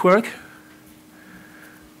fader network?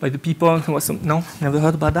 By the people who was no, never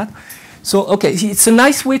heard about that. So okay, it's a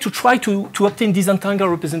nice way to try to obtain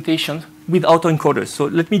disentangled representation with autoencoders. So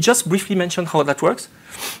let me just briefly mention how that works.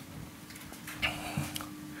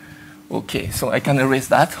 Okay, so I can erase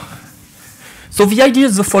that. So the idea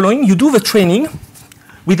is the following. You do the training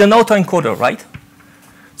with an autoencoder, right?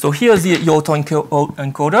 So here's your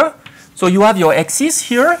autoencoder. So you have your x's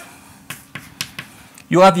here.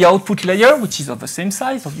 You have the output layer, which is of the same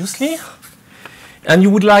size, obviously. And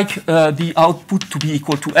you would like the output to be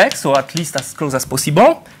equal to x, or at least as close as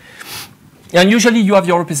possible. And usually you have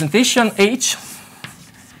your representation, h,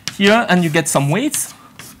 here, and you get some weights.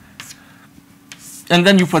 And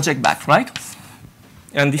then you project back, right?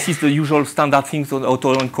 And this is the usual standard thing, so the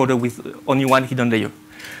autoencoder with only one hidden layer.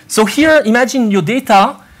 So here, imagine your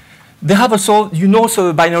data. They have also,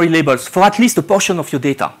 so binary labels for at least a portion of your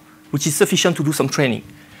data, which is sufficient to do some training.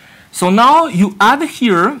 So now you add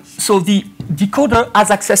here, so the decoder has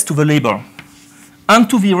access to the label and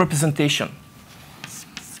to the representation.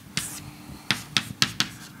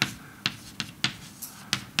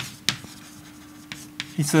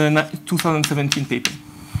 It's a 2017 paper,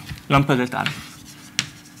 Lampe et al.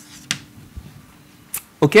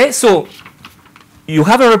 Okay, so you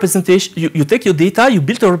have a representation, you take your data, you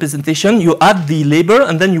build a representation, you add the label,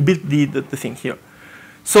 and then you build the thing here.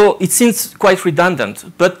 So it seems quite redundant.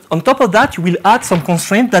 But on top of that, you will add some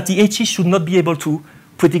constraint that the HE should not be able to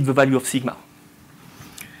predict the value of sigma.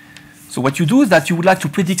 So what you do is that you would like to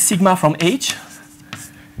predict sigma from H,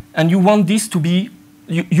 and you want this to be,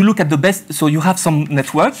 you look at the best, so you have some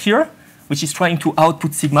network here, which is trying to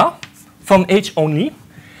output sigma from H only.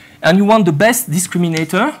 And you want the best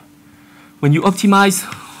discriminator. When you optimize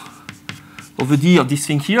over D of this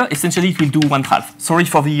thing here, essentially it will do 1/2. Sorry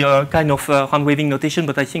for the kind of hand-waving notation,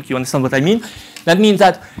 but I think you understand what I mean. That means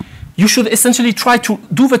that you should essentially try to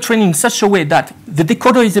do the training in such a way that the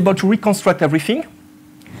decoder is able to reconstruct everything,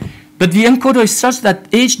 but the encoder is such that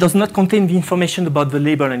H does not contain the information about the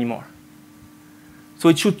label anymore. So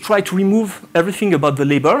it should try to remove everything about the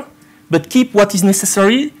label, but keep what is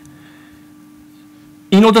necessary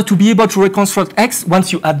in order to be able to reconstruct X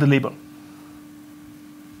once you add the label.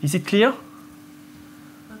 Is it clear?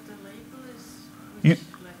 But the label is You-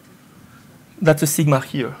 collected. That's a sigma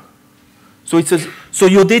here. So, so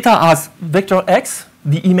your data has vector X,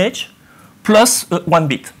 the image, plus 1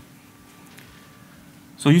 bit.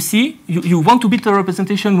 So you see, you want to build a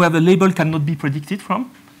representation where the label cannot be predicted from.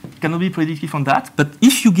 Cannot be predicted from that. But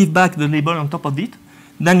if you give back the label on top of it,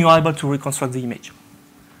 then you are able to reconstruct the image.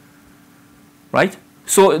 Right?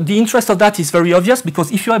 So the interest of that is very obvious,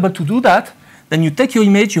 because if you're able to do that, then you take your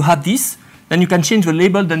image, you have this, then you can change the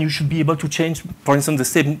label, then you should be able to change, for instance, the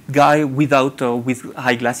same guy without, with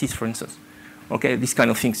high glasses, for instance. Okay, this kind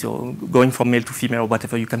of things, so going from male to female or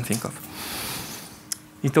whatever you can think of.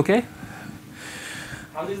 It okay?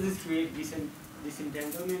 How does this create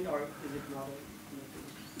disentanglement, or is it not?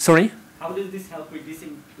 Sorry? How does this help with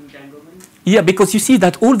disentanglement? Yeah, because you see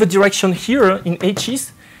that all the direction here in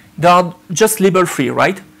H's, they are just label free,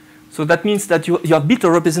 right? So that means that you have built a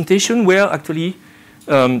representation where actually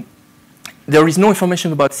there is no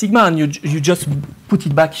information about sigma, and you just put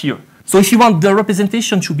it back here. So if you want, the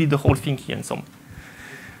representation should be the whole thing here and so on.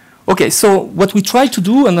 Okay, so what we try to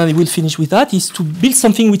do, and I will finish with that, is to build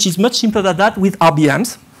something which is much simpler than that with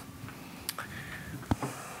RBMs.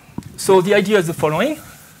 So the idea is the following.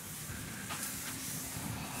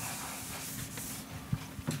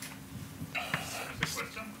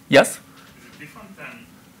 Yes? Is it different than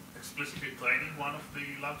explicitly training one of the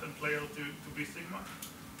latent layers to be sigma?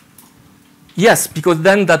 Yes, because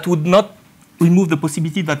then that would not remove the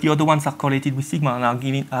possibility that the other ones are correlated with sigma and are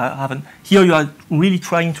giving haven't. Here you are really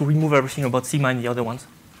trying to remove everything about sigma in the other ones.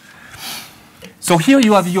 So here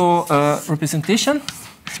you have your representation.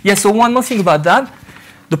 Yes. So one more thing about that,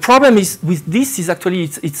 the problem is with this is actually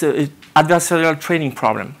it's an adversarial training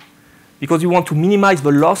problem, because you want to minimize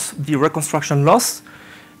the loss, the reconstruction loss.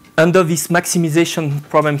 Under this maximization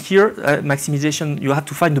problem here, maximization, you have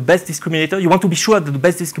to find the best discriminator. You want to be sure that the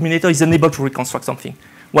best discriminator is unable to reconstruct something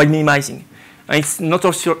while minimizing. And it's not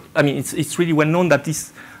also, I mean, it's really well known that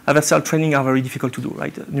these adversarial training are very difficult to do,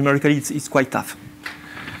 right? Numerically, it's quite tough.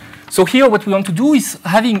 So here, what we want to do is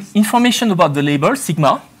having information about the label,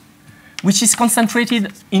 sigma, which is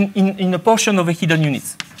concentrated in a portion of the hidden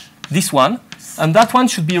units. This one, and that one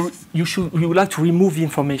should be, you would like to remove the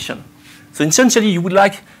information. So essentially, you would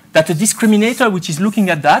like that a discriminator which is looking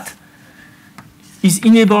at that is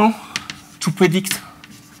unable to predict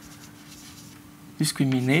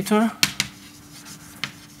discriminator,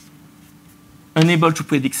 unable to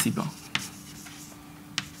predict sigma.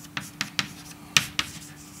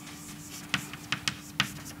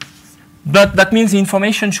 But that means the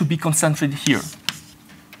information should be concentrated here.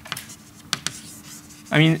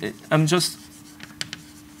 I mean, I'm just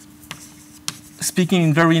speaking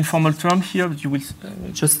in very informal terms here, but you will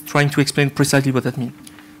just trying to explain precisely what that means.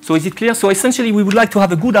 So is it clear? So essentially, we would like to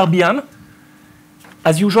have a good RBM,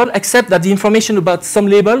 as usual, except that the information about some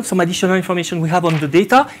label, some additional information we have on the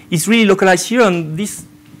data, is really localized here, and this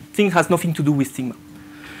thing has nothing to do with sigma.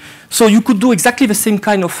 So you could do exactly the same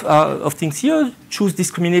kind of things here, choose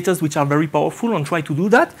discriminators which are very powerful and try to do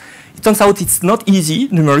that. It turns out it's not easy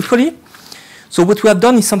numerically. So what we have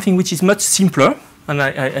done is something which is much simpler, and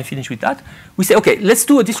I finish with that. We say, okay, let's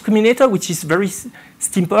do a discriminator which is very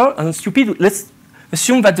simple and stupid. Let's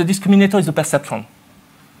assume that the discriminator is a perceptron.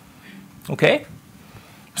 Okay?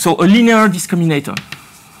 So a linear discriminator.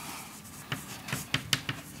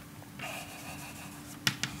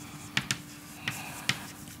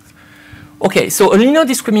 Okay, so a linear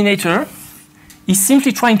discriminator is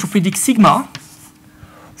simply trying to predict sigma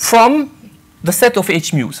from the set of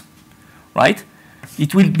H mu's, right?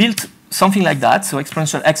 It will build something like that, so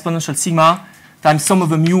exponential sigma times sum of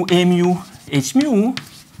the mu, A mu, H mu,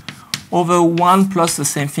 over 1 plus the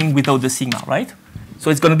same thing without the sigma, right? So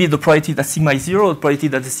it's going to be the probability that sigma is 0, the probability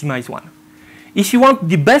that the sigma is 1. If you want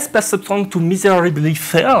the best perceptron to miserably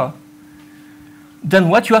fail, then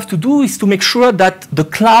what you have to do is to make sure that the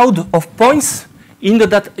cloud of points in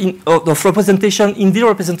the of representation in the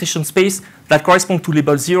representation space that correspond to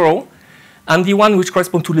label 0 and the one which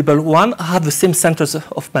correspond to label 1 have the same centers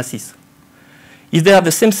of masses. If they have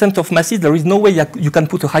the same center of masses, there is no way you can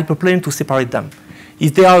put a hyperplane to separate them.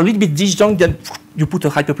 If they are a little bit disjunct, then you put a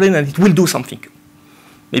hyperplane and it will do something.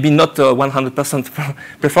 Maybe not 100%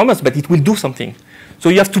 performance, but it will do something. So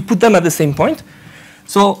you have to put them at the same point.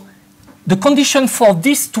 So the condition for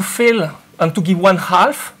this to fail and to give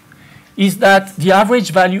 1/2 is that the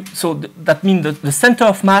average value, so that means the center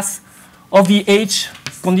of mass of the H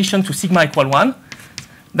condition to sigma equal 1,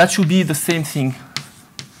 that should be the same thing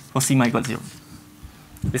for sigma equal 0.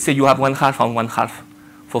 Let's say you have 1/2 and 1/2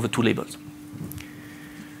 for the two labels.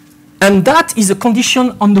 And that is a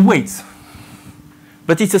condition on the weights.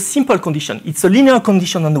 But it's a simple condition. It's a linear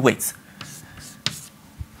condition on the weights.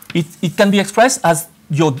 It can be expressed as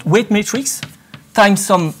your weight matrix times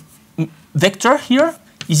some vector here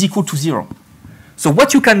is equal to 0. So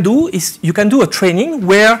what you can do is you can do a training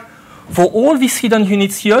where for all these hidden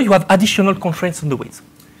units here, you have additional constraints on the weights.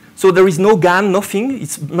 So there is no GAN, nothing.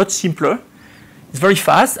 It's much simpler. It's very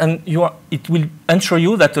fast, and it will ensure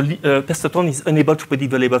you that a perceptron is unable to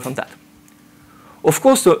predict the label from that. Of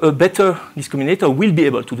course, a better discriminator will be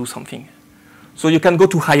able to do something. So you can go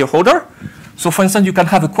to higher order. So for instance, you can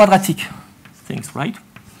have a quadratic things, right?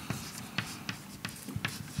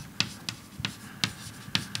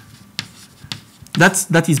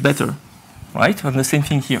 That is better, right? And the same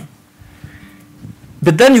thing here.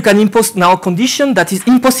 But then you can impose now a condition that is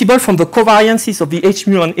impossible from the covariances of the H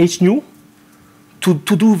mu and H nu to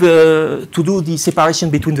do the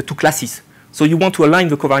separation between the two classes. So you want to align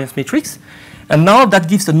the covariance matrix. And now that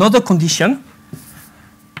gives another condition,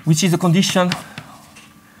 which is a condition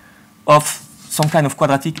of some kind of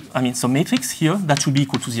quadratic, some matrix here that should be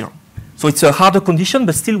equal to 0. So it's a harder condition,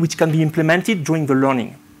 but still which can be implemented during the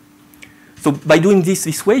learning. So by doing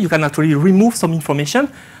this way, you can actually remove some information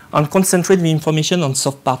and concentrate the information on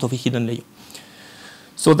soft part of a hidden layer.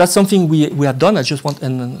 So that's something we have done. I just want,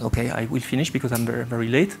 okay, I will finish because I'm very, very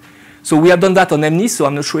late. So we have done that on MNIST, so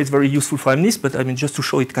I'm not sure it's very useful for MNIST, but just to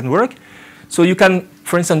show it can work. So you can,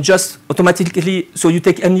 for instance, just automatically, so you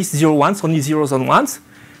take MNIST 0, 1s, only zeros and ones.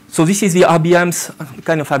 So this is the RBMs,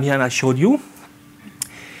 kind of RBM I showed you.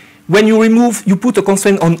 When you remove, you put a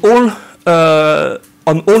constraint on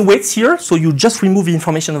all weights here, so you just remove the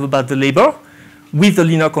information about the label with the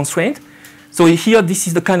linear constraint. So here, this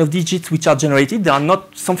is the kind of digits which are generated. They are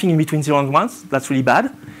not something in between 0 and 1s. That's really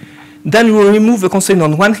bad. Then you will remove the constraint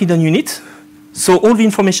on one hidden unit. So all the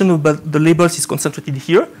information about the labels is concentrated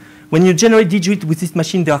here. When you generate digits with this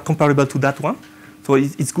machine, they are comparable to that one. So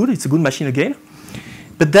it's good. It's a good machine again.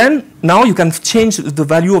 But then now you can change the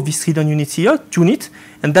value of this hidden unit here, tune it,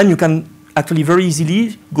 and then you can actually very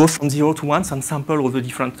easily go from 0 to 1s and sample all the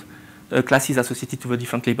different classes associated to the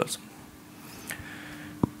different labels.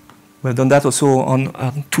 We've done that also on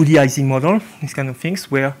 2D Ising model, these kind of things,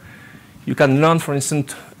 where you can learn, for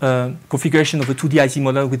instance, configuration of a 2D Ising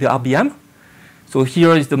model with the RBM. So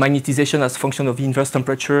here is the magnetization as a function of the inverse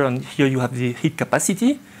temperature, and here you have the heat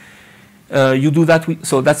capacity. You do that with,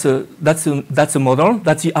 so that's a model.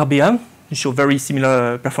 That's the RBM. You show very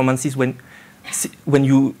similar performances when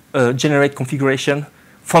you generate configuration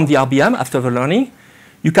from the RBM after the learning.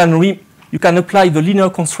 You can apply the linear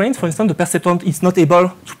constraints. For instance, the perceptron is not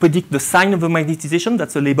able to predict the sign of the magnetization.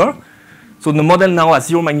 That's a label. So the model now has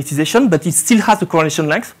 0 magnetization, but it still has the correlation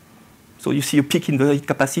length. So you see a peak in the heat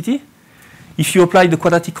capacity. If you apply the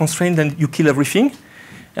quadratic constraint, then you kill everything.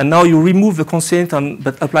 And now you remove the constraint,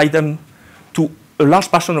 but apply them to a large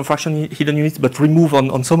portion of fraction hidden units, but remove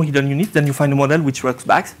on some hidden units. Then you find a model which works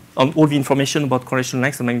back on all the information about correlation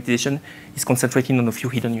length and magnetization is concentrated on a few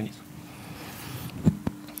hidden units.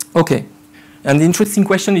 OK. And the interesting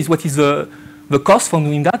question is what is the cost for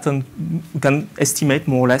doing that? And we can estimate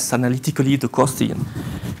more or less analytically the cost it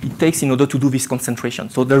takes in order to do this concentration.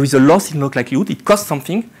 So there is a loss in log likelihood. It costs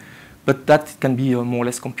something, but that can be more or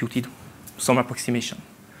less computed, some approximation.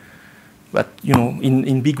 But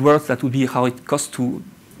in big words, that would be how it costs to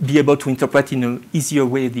be able to interpret in an easier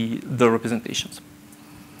way the representations.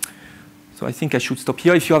 So I think I should stop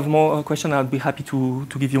here. If you have more questions, I'd be happy to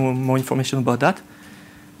give you more information about that.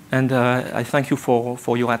 And I thank you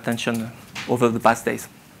for your attention over the past days.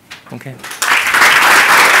 Okay.